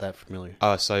 I'm not that familiar.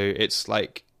 So it's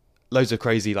like loads of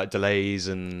crazy like delays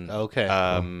and Okay.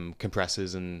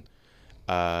 compressors and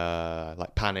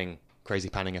like crazy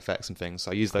panning effects and things.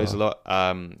 So I use those a lot.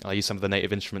 I use some of the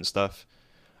native instrument stuff.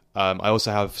 I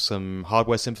also have some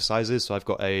hardware synthesizers. So I've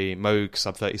got a Moog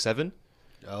Sub 37,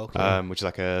 which is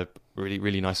like a really,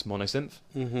 really nice mono synth.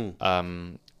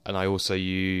 And I also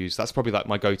use, that's probably like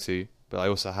my go-to, but I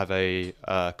also have a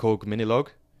Korg Minilog,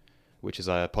 which is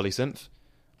a polysynth.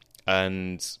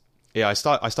 And yeah, I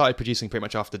started producing pretty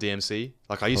much after DMC.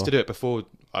 Like I used to do it before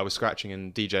I was scratching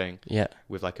and DJing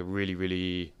with like a really,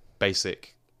 really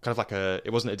basic, kind of like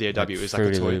it wasn't a DAW, it was like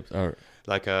a toy. Loop, or...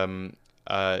 Like,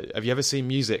 have you ever seen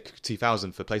Music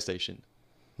 2000 for PlayStation?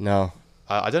 No.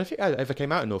 I don't know if it ever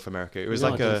came out in North America. It was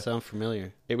it doesn't sound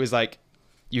familiar. It was like,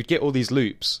 you'd get all these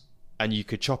loops, and you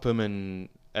could chop them and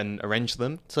arrange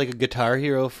them. It's like a Guitar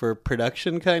Hero for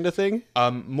production kind of thing?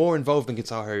 More involved than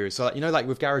Guitar Hero. So, like, like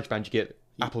with GarageBand, you get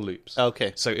Apple loops.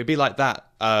 Okay. So it'd be like that,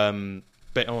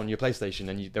 but on your PlayStation,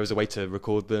 and there was a way to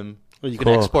record them. Well, you can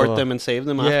export them and save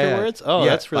them afterwards? Oh,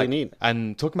 that's really neat.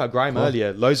 And talking about grime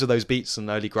earlier, loads of those beats and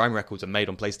early grime records are made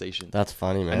on PlayStation. That's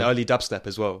funny, man. And early dubstep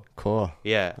as well. Cool.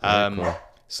 Yeah. Cool.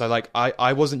 So, like,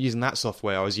 I wasn't using that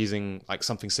software. I was using, like,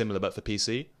 something similar, but for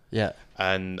PC. Yeah.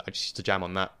 And I just used to jam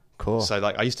on that. Cool. So,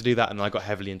 like, I used to do that, and I got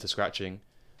heavily into scratching.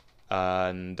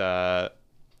 And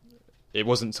it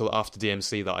wasn't until after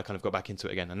DMC that I kind of got back into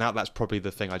it again. And now that's probably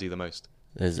the thing I do the most.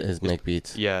 Is make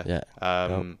beats. Yeah.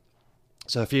 Yeah.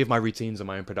 So a few of my routines are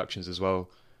my own productions as well.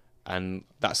 And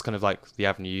that's kind of like the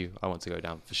avenue I want to go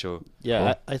down, for sure. Yeah,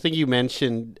 cool. I think you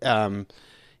mentioned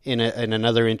in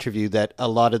another interview that a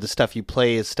lot of the stuff you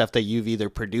play is stuff that you've either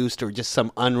produced or just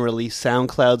some unreleased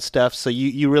SoundCloud stuff. So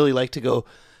you really like to go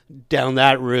down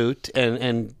that route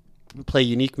and play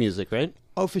unique music, right?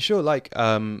 Oh, for sure. Like,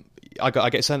 I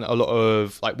get sent a lot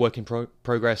of like work in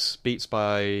progress beats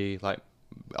by like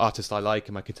artists I like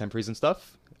and my contemporaries and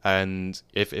stuff. And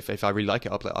if I really like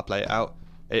it, I'll play it out.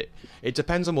 It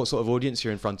depends on what sort of audience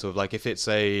you're in front of. Like if it's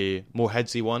a more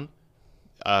headsy one,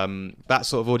 that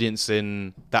sort of audience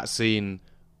in that scene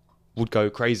would go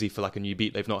crazy for like a new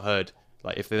beat they've not heard.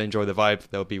 Like if they enjoy the vibe,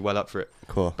 they'll be well up for it.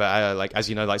 Cool. But like as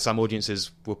you know, like some audiences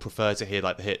will prefer to hear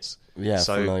like the hits. Yeah,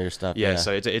 so, familiar stuff. Yeah,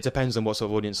 so it depends on what sort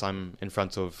of audience I'm in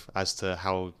front of as to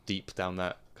how deep down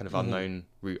that kind of unknown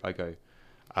route I go.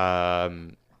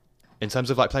 In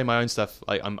terms of like playing my own stuff,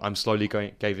 like I'm slowly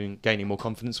gaining more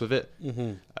confidence with it.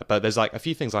 But there's like a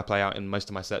few things I play out in most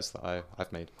of my sets that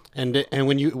I've made. And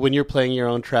when you're playing your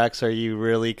own tracks, are you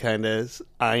really kind of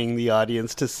eyeing the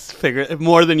audience to figure it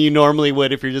more than you normally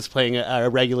would if you're just playing a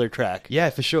regular track?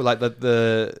 Yeah, for sure. Like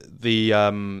the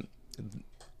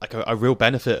like a real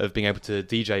benefit of being able to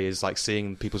DJ is like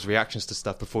seeing people's reactions to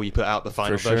stuff before you put out the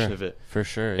final version of it. For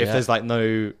sure. If there's like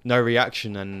no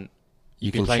reaction and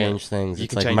you can change things.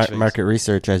 It's like market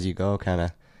research as you go, kind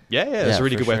of. Yeah, that's a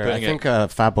really good way of putting it. I think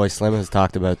Fatboy Slim has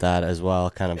talked about that as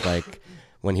well, kind of like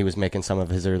when he was making some of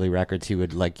his early records, he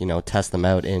would like, test them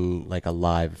out in like a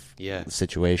live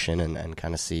situation and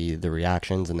kind of see the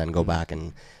reactions and then go back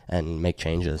and make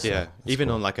changes. Yeah, so even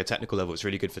cool. On like a technical level, it's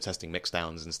really good for testing mix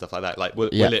downs and stuff like that. Like will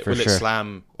it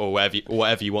slam or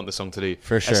whatever you want the song to do?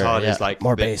 For sure. As hard as like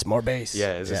more bass. Yeah,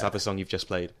 as this type of song you've just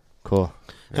played. Cool.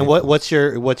 And what's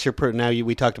your now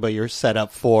we talked about your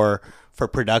setup for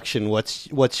production. What's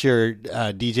your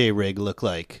DJ rig look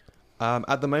like?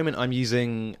 At the moment, I'm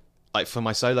using like for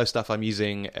my solo stuff, I'm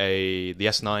using the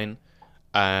S9,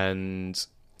 and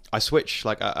I switch.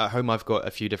 Like at home, I've got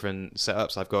a few different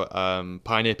setups. I've got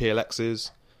Pioneer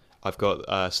PLXs. I've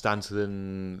got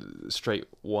Stanton straight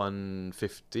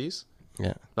 150s.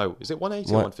 Yeah. No, is it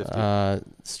 180 or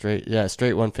 150? Straight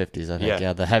 150s. I think.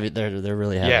 Yeah, the heavy. They're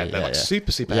really heavy. Yeah, they're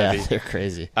super heavy. Yeah, they're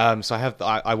crazy. So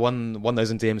I won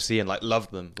those in DMC and like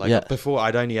loved them. Like before,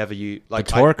 I'd only ever use like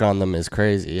the torque on them is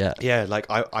crazy. Yeah. Yeah, like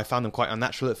I found them quite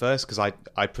unnatural at first because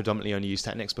I predominantly only used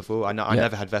Technics before. I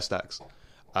never had Vestax.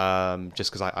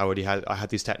 Just because I had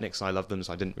these Technics and I loved them,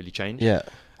 so I didn't really change. Yeah.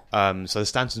 So the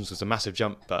Stantons was a massive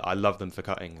jump, but I love them for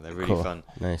cutting. They're really fun.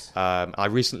 Nice. I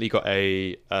recently got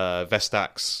a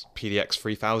Vestax PDX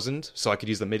 3000, so I could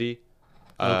use the MIDI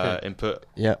input.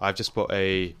 Yeah. I've just bought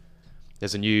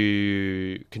there's a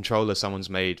new controller someone's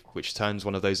made, which turns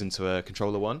one of those into a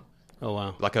Controller One. Oh,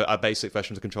 wow. Like a basic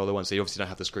version of the Controller One, so you obviously don't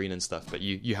have the screen and stuff, but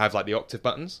you have like the octave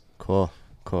buttons. Cool.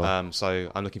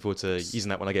 So I'm looking forward to using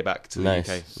that when I get back to the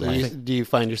UK. So do you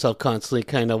find yourself constantly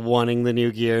kind of wanting the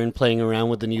new gear and playing around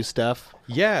with the new stuff?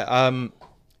 Yeah.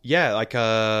 Like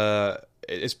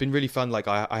it's been really fun. Like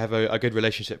I have a good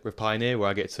relationship with Pioneer where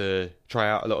I get to try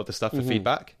out a lot of the stuff for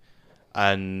feedback.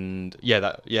 And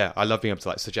I love being able to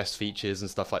like suggest features and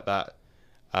stuff like that.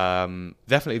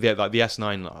 Definitely the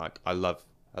S9 I love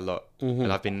a lot.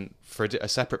 And I've been for a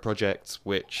separate project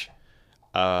which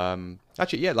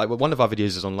Actually, yeah, like one of our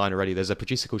videos is online already. There's a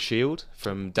producer called Shield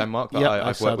from Denmark that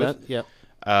I've worked with. Yep.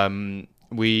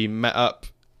 We met up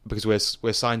because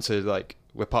we're signed to like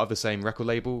we're part of the same record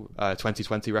label,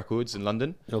 2020 Records in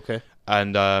London. Okay.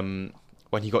 And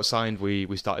when he got signed,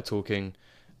 we started talking,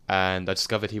 and I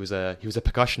discovered he was a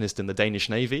percussionist in the Danish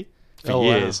Navy for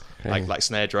years, wow. like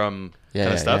snare drum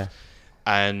kind of stuff.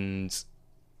 Yeah. And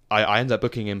I ended up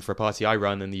booking him for a party I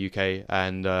run in the UK,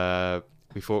 and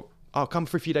we thought, oh, come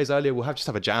for a few days earlier, we'll just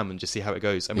have a jam and just see how it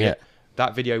goes. And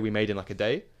that video we made in like a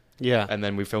day. Yeah, and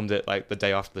then we filmed it like the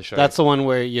day after the show. That's the one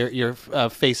where you're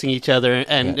facing each other,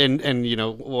 and you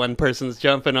know, one person's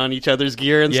jumping on each other's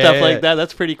gear and stuff like that.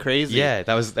 That's pretty crazy. Yeah,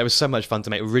 that was so much fun to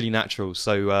make. Really natural.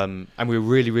 So and we were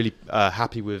really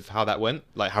happy with how that went,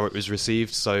 like how it was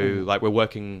received. So like we're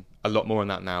working a lot more on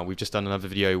that now. We've just done another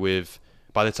video with.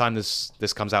 By the time this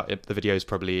comes out, the video is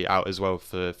probably out as well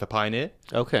for Pioneer.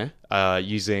 Okay.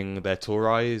 Using their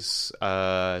Torize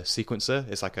sequencer.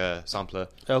 It's like a sampler.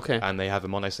 Okay. And they have a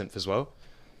monosynth as well.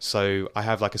 So I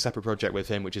have like a separate project with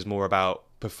him, which is more about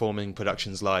performing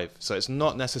productions live. So it's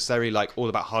not necessarily like all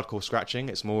about hardcore scratching.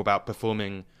 It's more about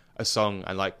performing a song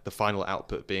and like the final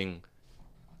output being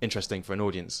interesting for an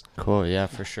audience. Cool, yeah,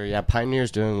 for sure. Yeah,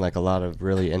 Pioneer's doing like a lot of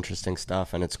really interesting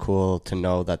stuff, and it's cool to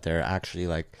know that they're actually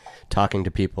like talking to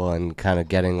people and kind of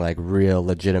getting like real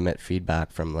legitimate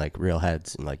feedback from like real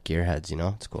heads and like gearheads, you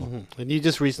know? It's cool. Mm-hmm. And you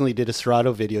just recently did a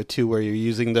Serato video too, where you're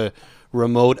using the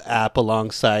remote app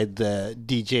alongside the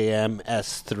DJM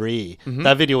S3. Mm-hmm.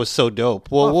 That video was so dope.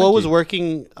 Well, what was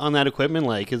working on that equipment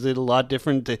like? Is it a lot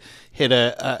different to hit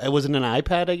it wasn't an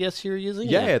iPad, I guess you were using?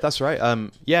 Yeah, that's right.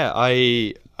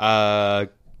 I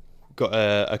got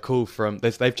a call from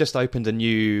they've just opened a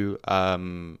new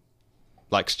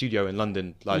like studio in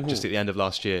London, like just at the end of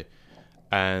last year,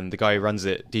 and the guy who runs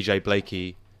it, DJ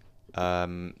Blakey,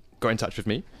 got in touch with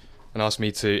me and asked me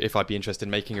if I'd be interested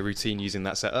in making a routine using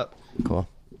that setup. Cool.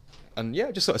 And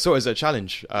yeah, just saw it as a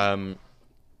challenge.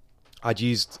 I'd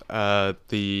used so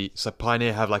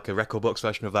Pioneer have like a record box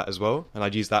version of that as well, and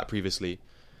I'd used that previously,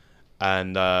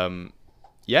 and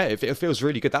yeah, it feels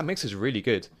really good. That mix is really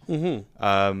good.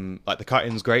 Mm-hmm. Like the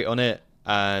cutting's great on it,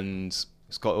 and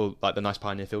it's got all like the nice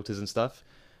Pioneer filters and stuff.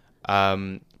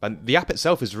 And the app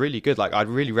itself is really good. Like I'd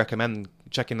really recommend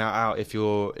checking that out if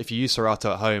you use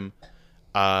Serato at home,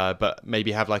 but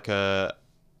maybe have like a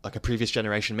previous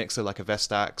generation mixer, like a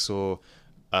Vestax or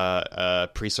a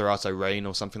pre-Serato Rain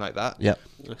or something like that. Yeah,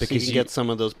 because so you can get some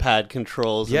of those pad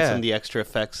controls and some of the extra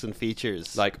effects and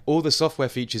features. Like all the software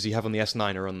features you have on the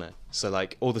S9 are on there. So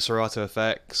like all the Serato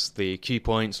effects, the cue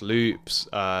points, loops,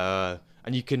 and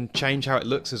you can change how it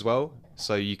looks as well.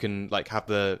 So you can like have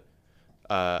the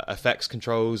effects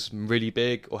controls really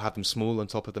big or have them small on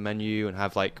top of the menu, and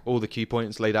have like all the cue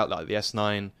points laid out like the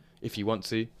S9 if you want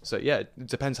to. So yeah, it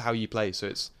depends how you play. So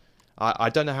it's I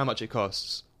don't know how much it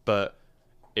costs, but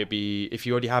it'd be if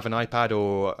you already have an iPad,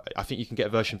 or I think you can get a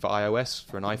version for iOS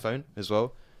for an iPhone as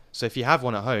well. So if you have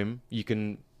one at home, you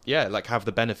can like have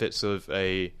the benefits of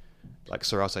a like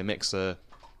Serato mixer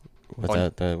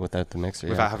without the mixer,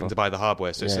 without having to buy the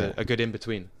hardware. So it's a good in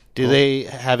between. Do they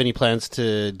have any plans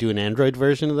to do an Android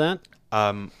version of that?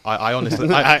 I honestly,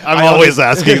 I'm always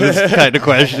asking this kind of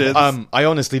questions. I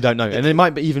honestly don't know, and it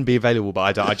might even be available,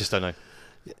 but I just don't know.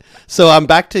 So I'm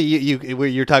back to you where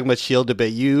you're talking about Shield a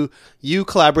bit. You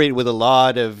collaborate with a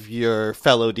lot of your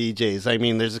fellow DJs. I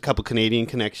mean, there's a couple Canadian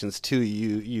connections too.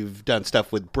 You've done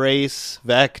stuff with Brace,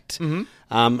 Vect.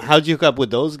 Mm-hmm. How'd you hook up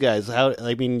with those guys?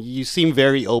 You seem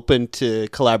very open to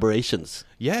collaborations.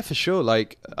 Yeah, for sure.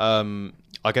 Like,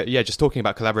 just talking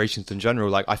about collaborations in general.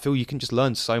 Like, I feel you can just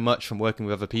learn so much from working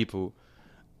with other people.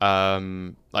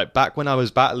 Like back when I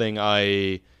was battling,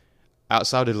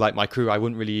 outside of like my crew, I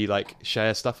wouldn't really like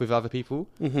share stuff with other people.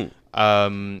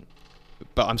 Mm-hmm.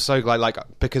 But I'm so glad, like,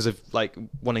 because of like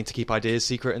wanting to keep ideas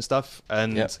secret and stuff.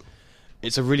 And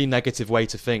it's a really negative way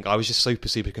to think. I was just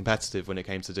super competitive when it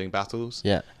came to doing battles.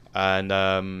 Yeah. And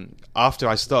after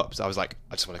I stopped, I was like,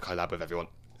 I just want to collab with everyone.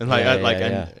 And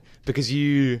because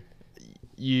you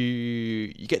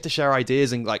get to share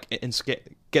ideas and like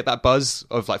get that buzz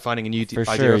of like finding a new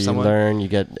idea of someone. You learn, you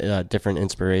get different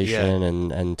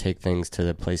inspiration and take things to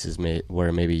the places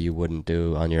where maybe you wouldn't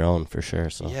do on your own, for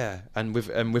sure. So and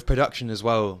with production as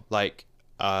well, like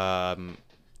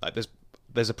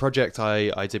there's a project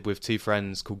I did with two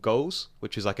friends called Goals,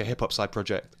 which is like a hip hop side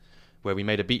project where we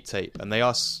made a beat tape, and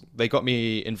they got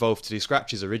me involved to do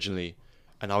scratches originally.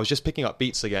 And I was just picking up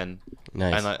beats again.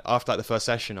 Nice. And after like the first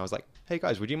session, I was like, "Hey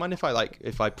guys, would you mind if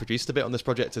I produced a bit on this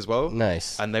project as well?"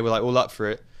 Nice. And they were like all up for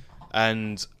it.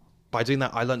 And by doing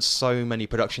that, I learned so many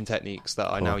production techniques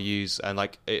that I now use. And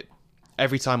like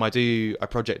every time I do a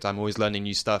project, I'm always learning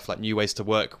new stuff, like new ways to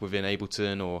work within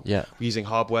Ableton, or using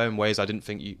hardware in ways I didn't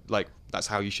think that's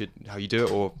how you do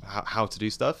it, or how to do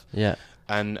stuff. Yeah.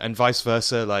 And vice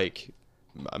versa, like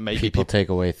maybe people take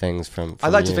away things from I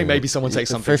like to think maybe someone takes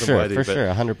something from what I do. For sure,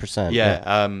 100%.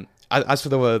 Yeah. As for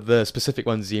the specific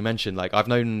ones you mentioned, like I've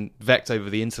known Vect over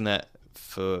the internet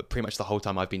for pretty much the whole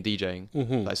time I've been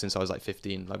DJing, like since I was like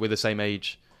 15. Like we're the same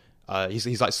age.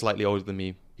 He's like slightly older than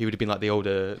me. He would have been like he would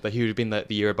have been the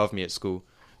year above me at school,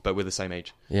 but we're the same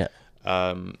age. Yeah.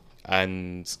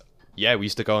 And yeah, we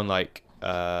used to go on like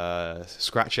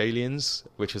Scratch Aliens,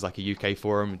 which was like a UK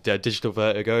forum, Digital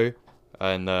Vertigo,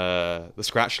 and the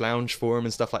Scratch Lounge forum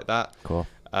and stuff like that. Cool.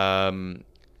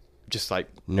 Just like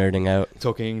nerding out,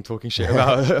 talking shit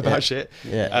about shit.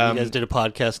 Yeah. You guys did a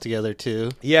podcast together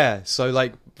too. Yeah. So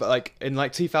like in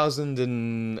like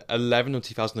 2011 or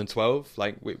 2012,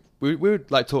 like we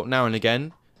would like talk now and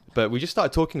again, but we just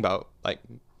started talking about like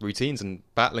routines and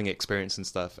battling experience and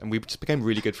stuff, and we just became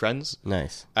really good friends.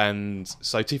 Nice. And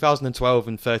so 2012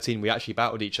 and 13, we actually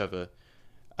battled each other.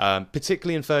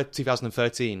 Particularly in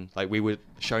 2013, like we were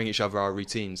showing each other our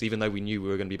routines, even though we knew we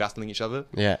were going to be battling each other.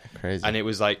 Yeah, crazy. And it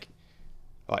was like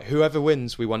whoever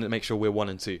wins, we want to make sure we're 1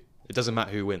 and 2. It doesn't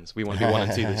matter who wins. We want to be 1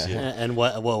 and 2 this year. And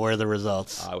what were the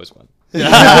results? I was 1.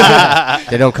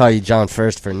 They don't call you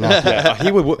Jon1st for nothing. Yeah,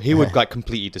 he would like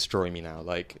completely destroy me now.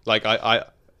 Like I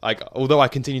although I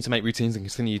continue to make routines and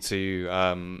continue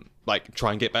to like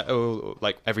try and get better,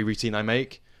 like every routine I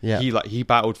make. Yeah. He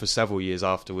battled for several years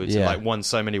afterwards, Yeah. and like won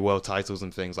so many world titles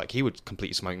and things. Like he would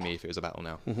completely smoke me if it was a battle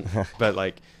now. But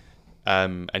like,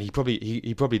 and he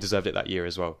probably deserved it that year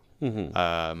as well.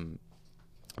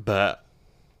 But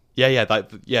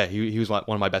he was like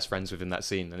one of my best friends within that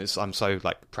scene, and I'm so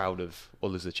like proud of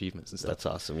all his achievements and stuff. That's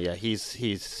awesome. Yeah, he's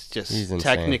just He's insane.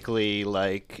 technically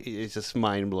like it's just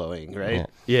mind blowing, right?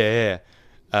 Yeah.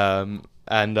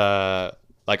 And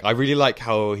like I really like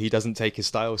how he doesn't take his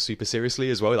style super seriously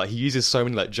as well. Like he uses so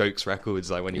many like jokes records,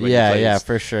 like when he plays. Yeah,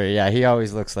 for sure. Yeah, he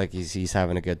always looks like he's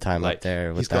having a good time Like, up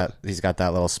there with that. He's got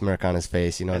that little smirk on his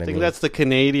face. You know what I I think mean? that's the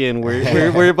Canadian.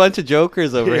 We're a bunch of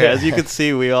jokers over here. As you can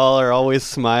see, we all are always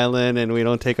smiling, and we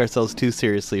don't take ourselves too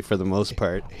seriously for the most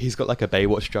part. He's got like a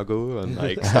Baywatch struggle and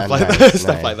like stuff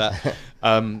like that.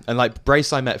 And like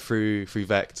Brace, I met through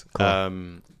Vect. Cool.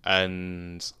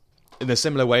 And in a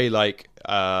similar way, like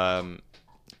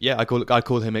I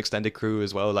call him Extended Crew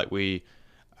as well. Like we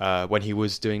when he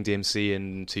was doing DMC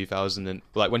in 2000, and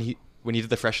like when he did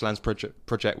the Freshlands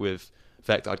project with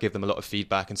Vect, I'd give them a lot of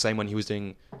feedback. And same when he was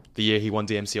doing the year he won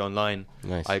DMC online.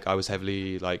 Nice. I was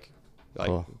heavily like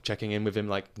cool. checking in with him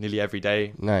like nearly every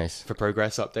day. Nice. For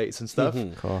progress updates and stuff.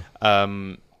 Cool.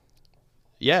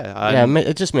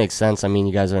 It just makes sense. I mean,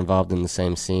 you guys are involved in the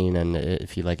same scene, and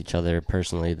if you like each other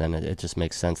personally, then it just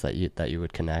makes sense that you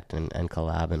would connect and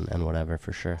collab and whatever,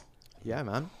 for sure. Yeah,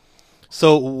 man.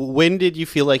 So when did you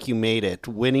feel like you made it?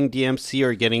 Winning DMC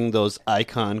or getting those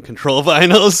Icon Control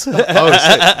vinyls?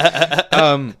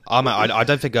 I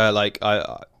don't think like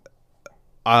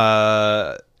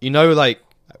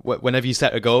whenever you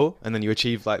set a goal and then you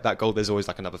achieve like that goal, there's always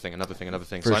like another thing.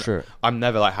 For sure. I'm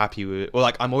never like happy with, or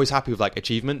like I'm always happy with like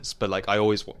achievements, but like I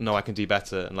always know I can do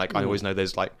better, and like I always know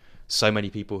there's like so many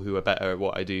people who are better at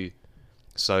what I do.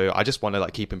 So I just want to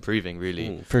like keep improving,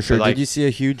 really. For sure. But, like, did you see a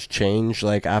huge change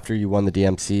like after you won the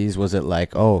DMCs? Was it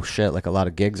like, oh shit, like a lot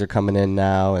of gigs are coming in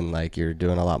now, and like you're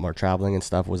doing a lot more traveling and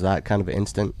stuff? Was that kind of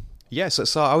instant? Yeah.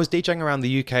 So I was DJing around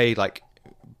the UK like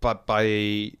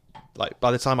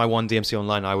by the time I won DMC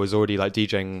Online, I was already like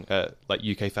DJing at like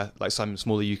like some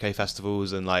smaller UK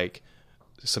festivals and like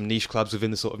some niche clubs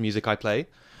within the sort of music I play.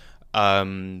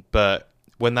 But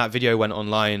when that video went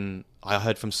online, I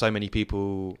heard from so many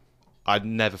people I'd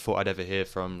never thought I'd ever hear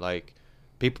from. Like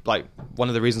people, like one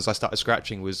of the reasons I started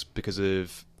scratching was because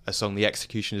of a song the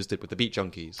Executioners did with the Beat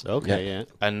Junkies. Okay, yeah.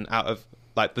 And out of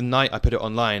like the night I put it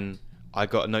online, I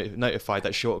got notified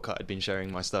that Shortcut had been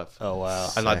sharing my stuff. Oh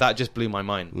wow! And like that just blew my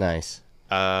mind. Nice.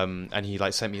 And he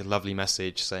like sent me a lovely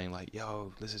message saying like,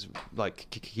 "Yo, this is like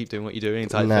keep doing what you're doing."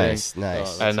 Type Nice. thing.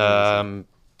 Nice.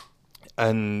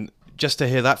 And just to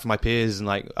hear that from my peers and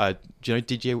like, do you know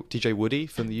DJ Woody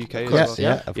from the UK? Of course,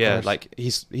 as well? yeah. Like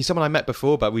he's someone I met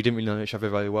before, but we didn't really know each other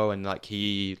very well, and like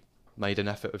he made an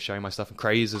effort of sharing my stuff. And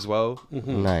Craze as well.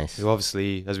 Nice. Who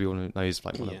obviously, as we all know, is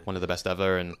like one of the best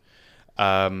ever. And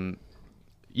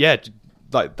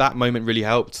like that moment really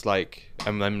helped. Like,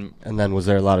 and then was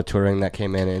there a lot of touring that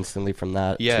came in instantly from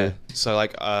that? Yeah. too? So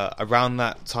like around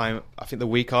that time, I think the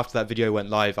week after that video went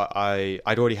live, I'd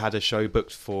already had a show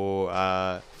booked for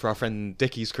our friend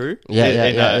Dickie's crew.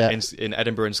 In In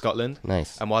Edinburgh in Scotland.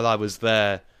 Nice. And while I was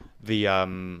there, the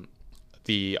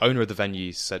the owner of the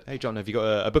venue said, "Hey John, have you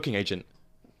got a booking agent?"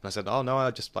 And I said, "Oh no,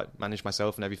 I just like manage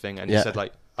myself and everything." And he said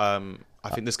like, "I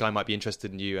think this guy might be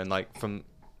interested in you." And like from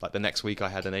like the next week, I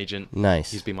had an agent.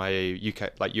 Nice. He's been my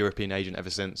UK like European agent ever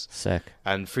since. Sick.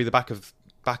 And through the back of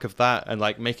that, and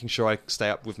like making sure I stay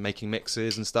up with making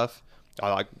mixes and stuff,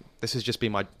 this has just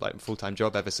been my like full-time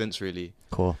job ever since, really.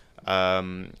 Cool.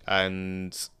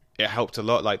 And it helped a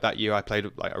lot. Like that year, I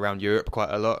played like around Europe quite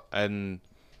a lot, and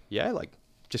yeah, like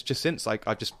just since like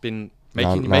I've just been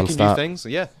making new things.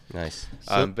 Yeah, nice.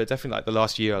 But definitely like the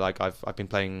last year, like I've been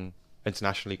playing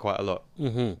internationally quite a lot.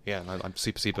 Mm-hmm. Yeah, and I'm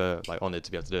super like honored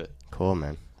to be able to do it. Cool,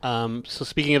 man. So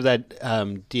speaking of that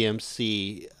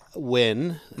DMC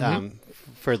win,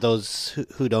 for those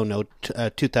who don't know,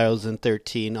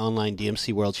 2013 online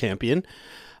DMC World Champion,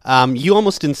 you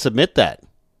almost didn't submit that.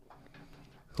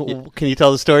 Yeah. Can you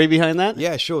tell the story behind that?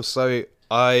 Yeah, sure. So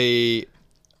I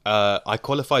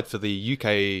qualified for the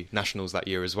UK nationals that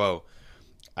year as well,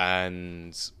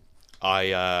 and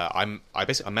I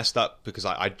basically messed up because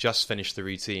I just finished the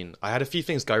routine. I had a few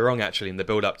things go wrong actually in the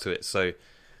build up to it. So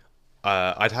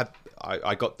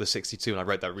I got the 62 and I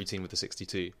wrote that routine with the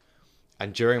 62.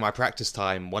 And during my practice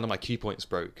time, one of my cue points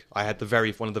broke. I had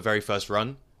one of the very first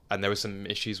run, and there were some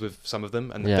issues with some of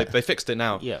them, and they fixed it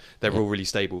now. Yeah, they're all really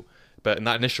stable. But in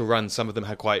that initial run, some of them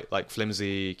had quite like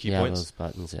flimsy cue points. Those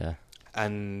buttons, yeah.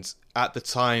 And at the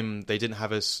time, they didn't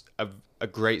have a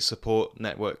great support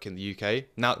network in the UK.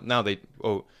 Now they've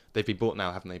been bought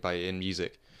now, haven't they, by In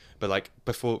Music? But like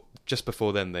just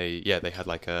before then, they had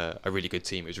like a really good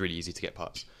team. It was really easy to get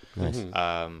parts. Nice.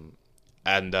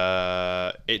 And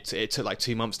it took like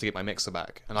 2 months to get my mixer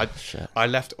back, and I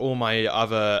left all my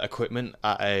other equipment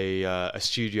at a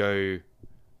studio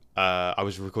I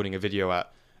was recording a video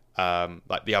at,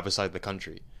 like the other side of the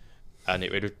country, and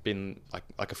it would have been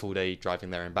like a full day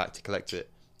driving there and back to collect it.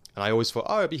 And I always thought,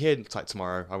 I'll be here like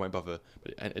tomorrow, I won't bother.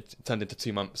 But it turned into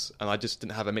 2 months, and I just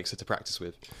didn't have a mixer to practice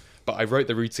with. But I wrote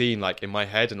the routine like in my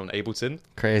head and on Ableton.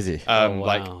 Crazy. Wow.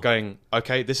 Like going,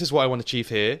 okay, this is what I want to achieve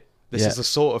here. This is the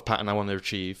sort of pattern I want to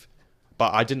achieve,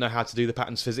 but I didn't know how to do the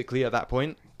patterns physically at that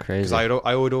point. Crazy. Because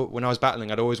I would, when I was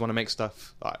battling, I'd always want to make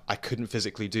stuff I couldn't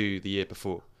physically do the year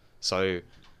before. So,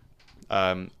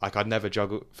 like I'd never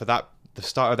juggle for that. The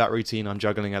start of that routine, I'm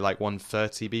juggling at like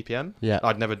 130 BPM. Yeah.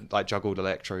 I'd never like juggled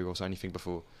electro or anything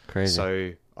before. Crazy.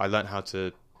 So I learned how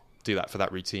to do that for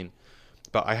that routine.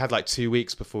 But I had like 2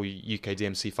 weeks before UK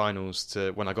DMC finals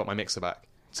to when I got my mixer back.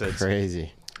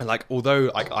 Crazy. And like,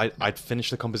 although like I'd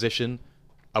finished the composition,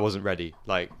 I wasn't ready.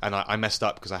 Like, and I messed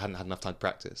up because I hadn't had enough time to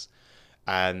practice.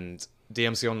 And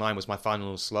DMC Online was my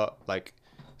final slot. Like,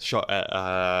 shot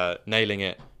at nailing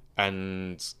it.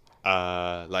 And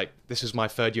like, this was my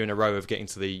third year in a row of getting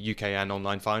to the UK and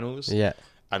online finals. Yeah.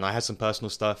 And I had some personal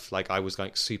stuff. Like, I was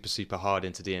going super hard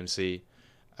into DMC.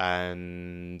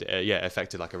 And it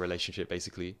affected like a relationship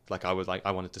basically. Like I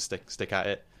wanted to stick at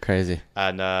it. Crazy.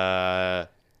 And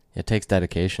it takes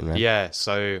dedication, man. Yeah,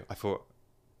 so I thought,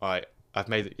 all right, I've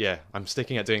made it. Yeah, I'm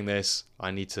sticking at doing this.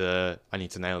 I need to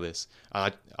nail this.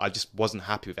 And I just wasn't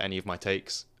happy with any of my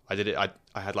takes. I did it.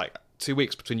 I had like 2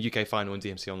 weeks between UK final and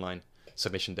DMC Online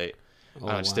submission date, and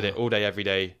I just did it all day, every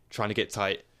day, trying to get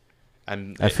tight.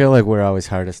 And I feel like we're always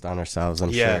hardest on ourselves.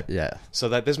 I'm sure. Yeah. So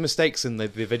that there's mistakes in the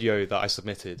video that I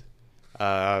submitted,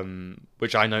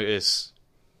 which I notice.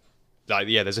 Like,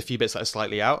 yeah, there's a few bits that are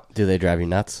slightly out. Do they drive you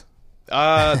nuts?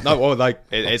 No, well, like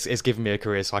it's given me a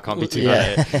career, so I can't be too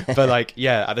mad at it. But like,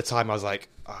 yeah, at the time I was like,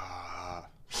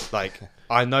 like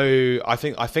I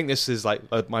think this is like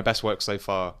my best work so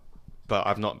far, but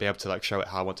I've not been able to like show it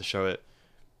how I want to show it,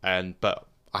 but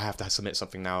I have to submit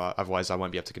something now, otherwise I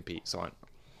won't be able to compete. So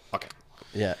okay,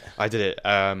 yeah, I did it,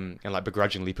 and like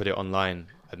begrudgingly put it online.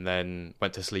 And then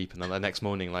went to sleep, and then the next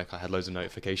morning, like I had loads of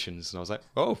notifications, and I was like,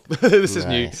 "Oh, this is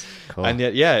new." Cool. And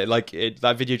yeah, like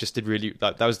that video just did really.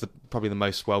 That was probably the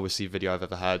most well-received video I've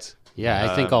ever had.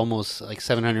 Yeah, I think almost like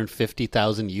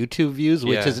 750,000 YouTube views,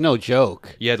 which is no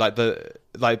joke. Yeah,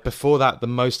 like before that, the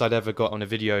most I'd ever got on a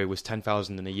video was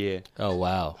 10,000 in a year. Oh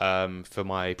wow! For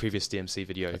my previous DMC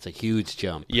video, that's a huge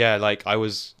jump. Yeah, like I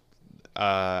was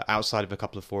outside of a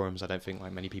couple of forums. I don't think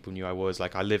like many people knew I was.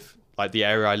 Like the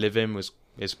area I live in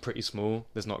is pretty small.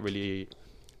 There's not really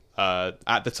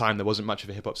at the time there wasn't much of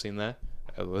a hip hop scene there,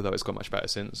 although it's got much better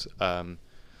since.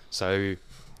 So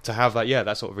to have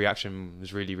that sort of reaction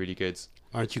was really, really good.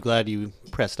 Aren't you glad you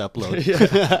pressed upload?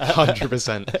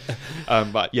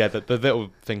 100%. But yeah, the little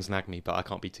things nag me, but I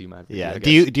can't be too mad. Yeah.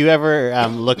 Do you ever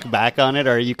look back on it,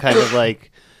 or are you kind of like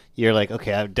you're like,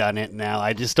 okay, I've done it now,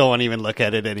 I just don't want to even look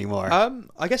at it anymore?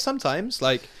 I guess sometimes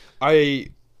like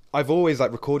I've always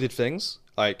like recorded things.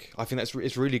 like I think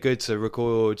it's really good to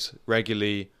record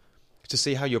regularly to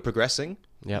see how you're progressing.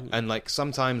 Yeah. And like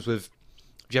sometimes do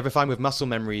you ever find with muscle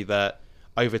memory that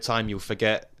over time you'll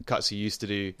forget cuts you used to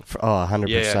do?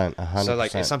 100%. 100%. So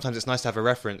like sometimes it's nice to have a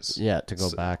reference. Yeah, to go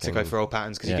back to go for old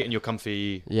patterns because you get in your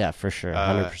comfy. Yeah, for sure.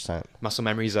 100%. Muscle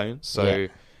memory zone. So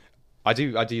I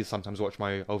do sometimes watch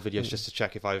my old videos just to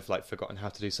check if I've like forgotten how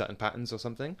to do certain patterns or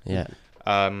something. Yeah.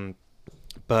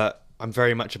 But I'm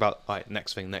very much about like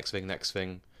next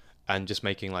thing, and just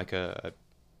making like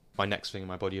my next thing in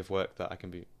my body of work that I can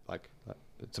be like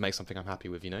to make something I'm happy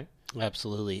with, you know?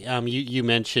 Absolutely. You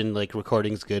mentioned like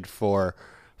recording's good for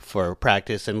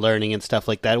practice and learning and stuff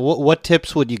like that. What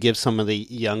tips would you give some of the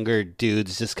younger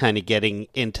dudes just kind of getting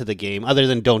into the game, other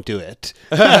than don't do it?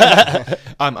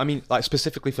 I mean, like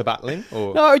specifically for battling,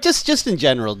 or no, or just in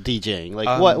general DJing.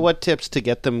 Like what tips to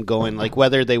get them going? Like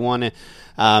whether they want to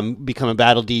become a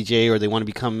battle DJ or they want to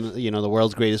become the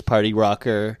world's greatest party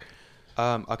rocker.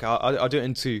 Okay, I'll do it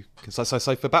in two. So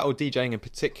for battle DJing in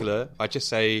particular, I just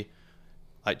say,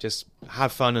 like, just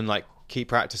have fun and like keep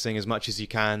practicing as much as you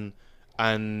can.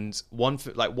 And one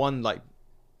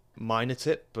minor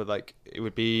tip, but like it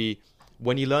would be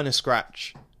when you learn a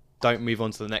scratch, don't move on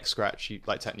to the next scratch.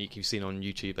 Technique you've seen on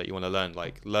YouTube that you want to learn.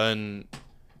 Like learn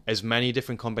as many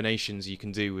different combinations you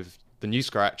can do with the new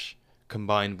scratch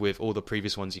combined with all the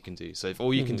previous ones you can do. So if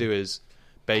all you can do is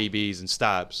babies and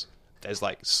stabs, there's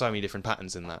like so many different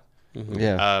patterns in that.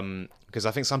 Yeah. Because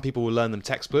I think some people will learn them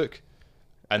textbook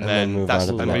and then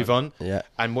move on. Yeah.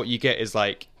 And what you get is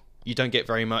like you don't get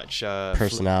very much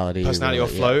personality or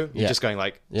flow. Yeah. You're just going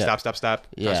like stab,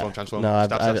 transform, no,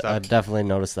 stab. I've definitely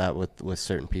noticed that with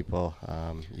certain people.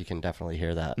 You can definitely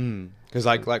hear that. Because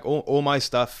like all my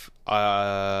stuff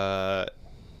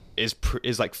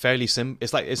is like fairly simple.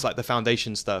 It's like the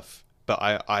foundation stuff, but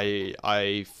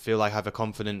I feel I have a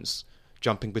confidence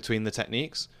jumping between the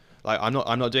techniques. Like I'm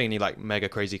not doing any like mega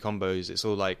crazy combos. It's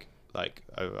all like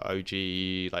OG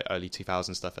like early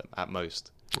 2000 stuff at most.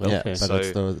 Yeah, but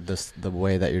it's the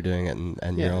way that you're doing it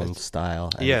and your own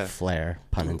style and flair,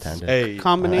 pun intended.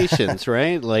 Combinations,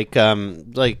 right? Like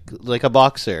a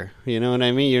boxer. You know what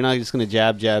I mean? You're not just going to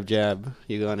jab.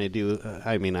 You're going to do.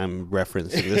 I mean, I'm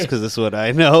referencing this because this is what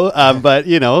I know. But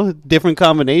different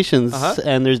combinations,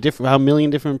 and there's a million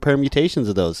different permutations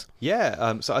of those.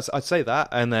 Yeah. So I'd say that,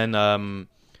 and then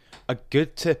a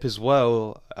good tip as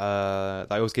well that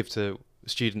I always give to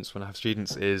students when I have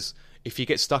students is if you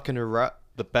get stuck in a rut,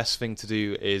 the best thing to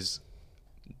do is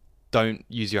don't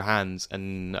use your hands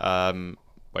and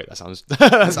wait, that sounds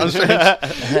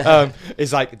strange.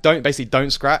 It's like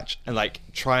don't scratch and like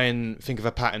try and think of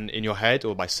a pattern in your head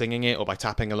or by singing it or by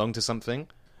tapping along to something,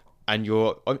 and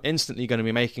you're instantly going to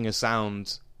be making a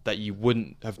sound that you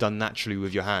wouldn't have done naturally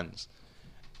with your hands,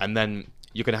 and then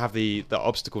you're going to have the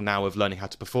obstacle now of learning how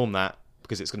to perform that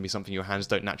because it's going to be something your hands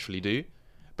don't naturally do,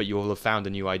 but you will have found a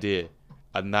new idea.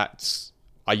 And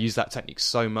I use that technique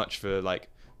so much for like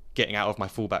getting out of my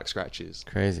fallback scratches.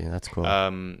 Crazy, that's cool.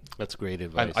 That's great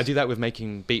advice. And I do that with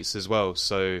making beats as well.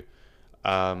 So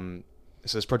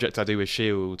this project I do with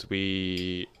Shield,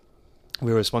 we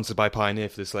were sponsored by Pioneer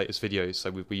for this latest video,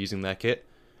 so we're using their kit.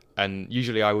 And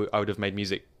usually I would have made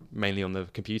music mainly on the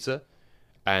computer,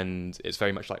 and it's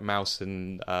very much like mouse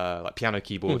and like piano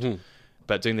keyboard. Mm-hmm.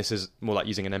 But doing this is more like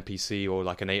using an MPC or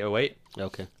like an 808.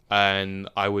 Okay. And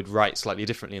I would write slightly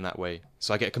differently in that way.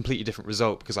 So I get a completely different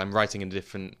result because I'm writing in a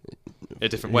different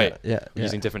way,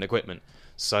 using different equipment.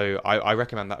 So I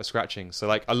recommend that with scratching. So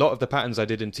like a lot of the patterns I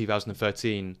did in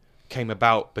 2013 came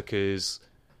about because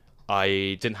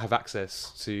I didn't have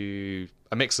access to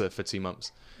a mixer for 2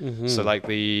 months. Mm-hmm. So like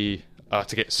to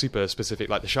get super specific,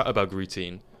 like the Shutterbug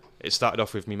routine, it started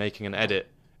off with me making an edit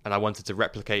and I wanted to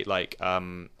replicate like...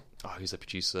 who's the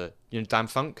producer? Dan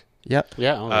Funk? Yep.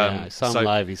 Yeah. I saw him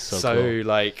live. He's so cool.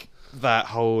 Like that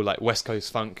whole like West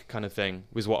Coast funk kind of thing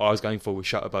was what I was going for with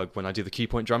Shutterbug when I do the key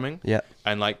point drumming. Yeah.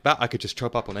 And like that I could just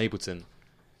chop up on Ableton.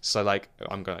 So like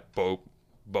I'm going like boop,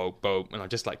 boop, boop, and I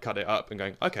just like cut it up and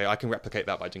going, okay, I can replicate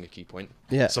that by doing a key point.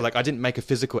 Yeah. So like I didn't make a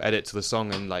physical edit to the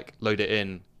song and like load it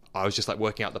in. I was just like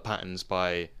working out the patterns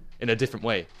in a different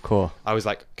way. Cool. I was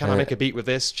like, can I make a beat with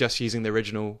this just using the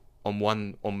original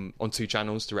on 2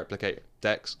 channels to replicate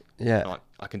decks? Yeah. Like,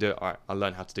 I can do it. All right, I'll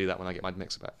learn how to do that when I get my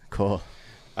mixer back. Cool.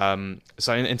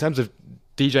 So in terms of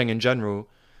DJing in general,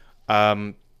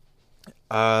 I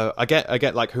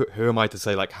get like who am I to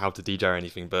say like how to DJ or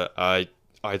anything, but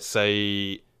I'd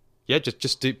say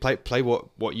just play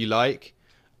what you like,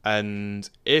 and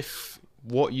if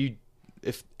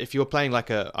you're playing like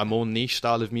a more niche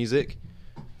style of music,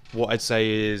 what I'd say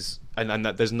is and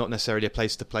that there's not necessarily a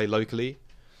place to play locally,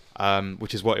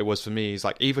 which is what it was for me. Is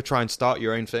like either try and start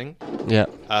your own thing,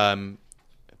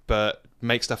 but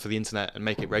make stuff for the internet and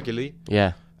make it regularly.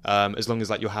 Yeah. As long as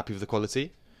like you're happy with the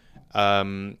quality,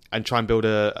 and try and build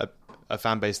a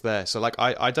fan base there. So like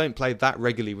I don't play that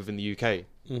regularly within the UK,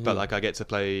 but like I get to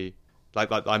play like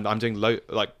I'm doing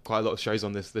quite a lot of shows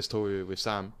on this tour with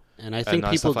Sam. And I think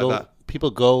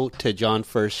people go to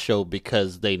Jon1st show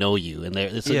because they know you, and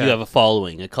you have a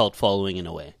following, a cult following in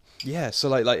a way. Yeah, so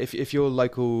like if your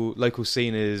local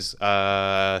scene is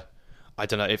I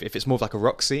don't know, if it's more of like a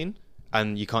rock scene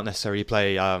and you can't necessarily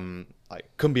play like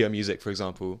cumbia music, for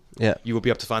example, you will be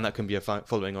able to find that cumbia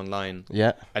following online.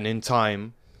 Yeah, and in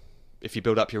time, if you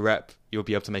build up your rep, you'll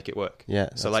be able to make it work. Yeah,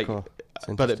 so like, cool.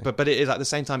 But it is at the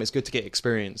same time, it's good to get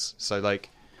experience. So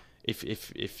like,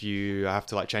 if you have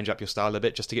to like change up your style a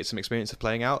bit just to get some experience of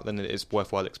playing out, then it is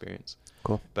worthwhile experience.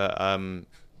 Cool. But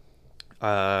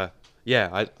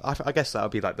yeah, I guess that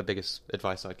would be like the biggest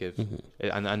advice I'd give,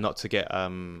 and not to get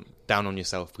down on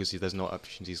yourself because there's not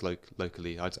opportunities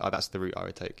locally. That's the route I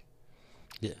would take.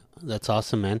 Yeah, that's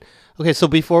awesome, man. Okay, so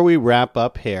before we wrap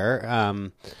up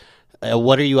here,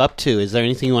 what are you up to? Is there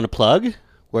anything you want to plug?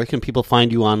 Where can people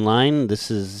find you online? This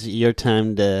is your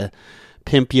time to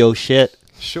pimp your shit.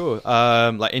 Sure.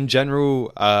 Like in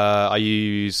general, I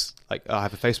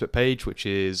have a Facebook page which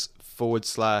is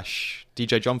 /DJ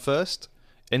Jon1st.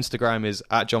 Instagram is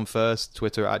 @Jon1st,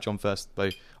 Twitter @Jon1st. Though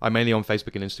I'm mainly on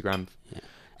Facebook and Instagram. Yeah.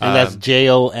 And that's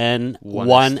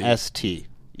JON1ST.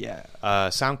 Yeah.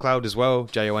 SoundCloud as well,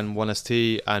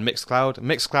 JON1ST, and Mixcloud.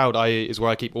 Mixcloud is where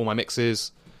I keep all my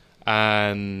mixes,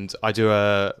 and I do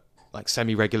a like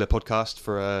semi-regular podcast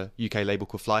for a UK label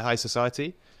called Fly High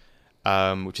Society,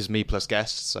 which is me plus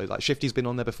guests. So like Shifty's been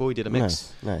on there before. He did a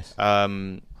mix. Nice.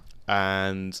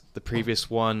 And the previous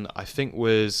one I think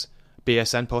was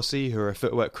BSN Posse, who are a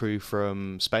footwork crew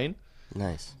from Spain.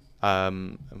 Nice.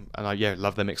 And I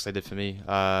love the mix they did for me.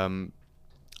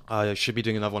 I should be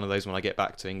doing another one of those when I get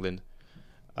back to England,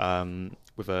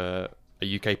 with a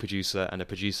UK producer and a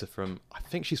producer from, I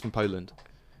think she's from Poland.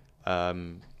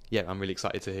 Yeah, I'm really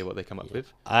excited to hear what they come up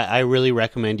with. I really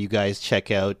recommend you guys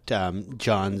check out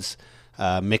John's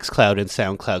Mixcloud and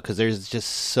SoundCloud, because there's just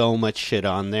so much shit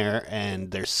on there,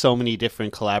 and there's so many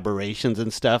different collaborations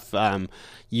and stuff.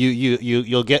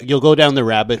 You'll go down the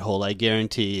rabbit hole, I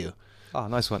guarantee you. Oh,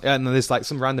 nice one. Yeah, and there's like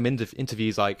some random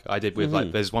interviews like I did with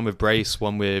like there's one with Brace,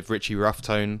 one with Richie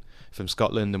Roughtone from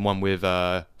Scotland, and one with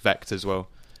Vect as well.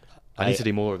 I need to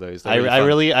do more of those. I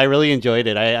really enjoyed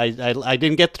it. I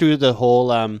didn't get through the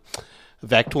whole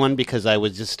Vect one because I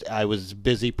was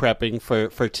busy prepping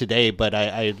for today, but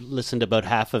I listened about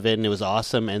half of it and it was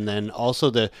awesome. And then also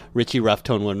the Richie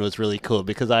Roughtone one was really cool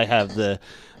because I have the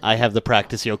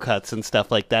practice yo cuts and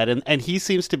stuff like that, and he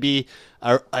seems to be,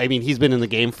 I mean, he's been in the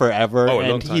game forever, and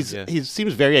long time, he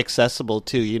seems very accessible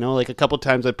too. You know, like a couple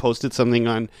times I posted something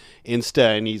on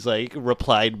Insta and he's like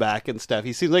replied back and stuff.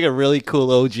 He seems like a really cool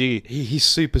OG. He's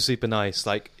super nice.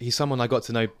 Like he's someone I got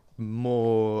to know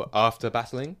more after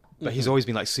battling, but he's always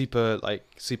been like super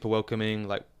welcoming,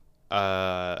 like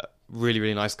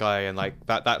really nice guy, and like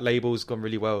that label's gone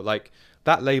really well. Like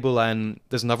that label, and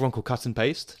there's another one called Cut and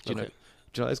Paste. Do you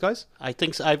know those guys? I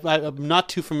think so. I'm not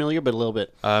too familiar, but a little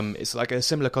bit. It's like a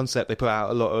similar concept. They put out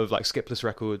a lot of like skipless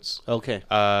records. Okay.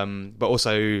 But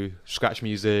also scratch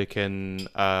music and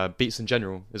beats in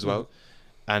general as well.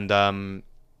 And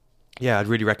yeah, I'd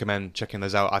really recommend checking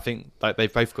those out. I think like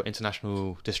they've both got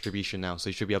international distribution now, so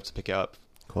you should be able to pick it up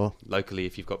locally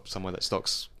if you've got somewhere that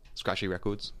stocks scratchy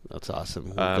records. That's awesome.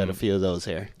 We've got a few of those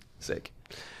here. Sick.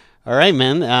 All right,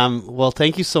 man. Well,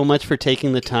 thank you so much for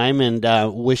taking the time, and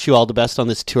wish you all the best on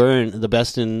this tour and the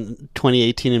best in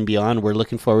 2018 and beyond. We're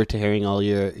looking forward to hearing all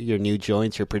your new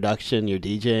joints, your production, your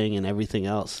DJing, and everything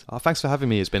else. Oh, thanks for having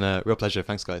me. It's been a real pleasure.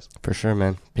 Thanks, guys. For sure,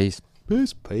 man. Peace.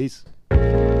 Peace.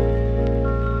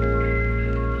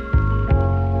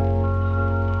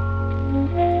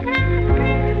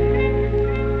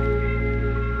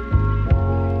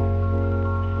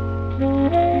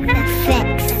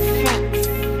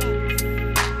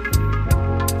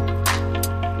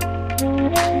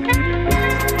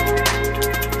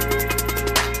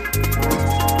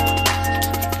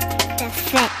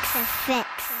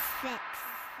 Fix.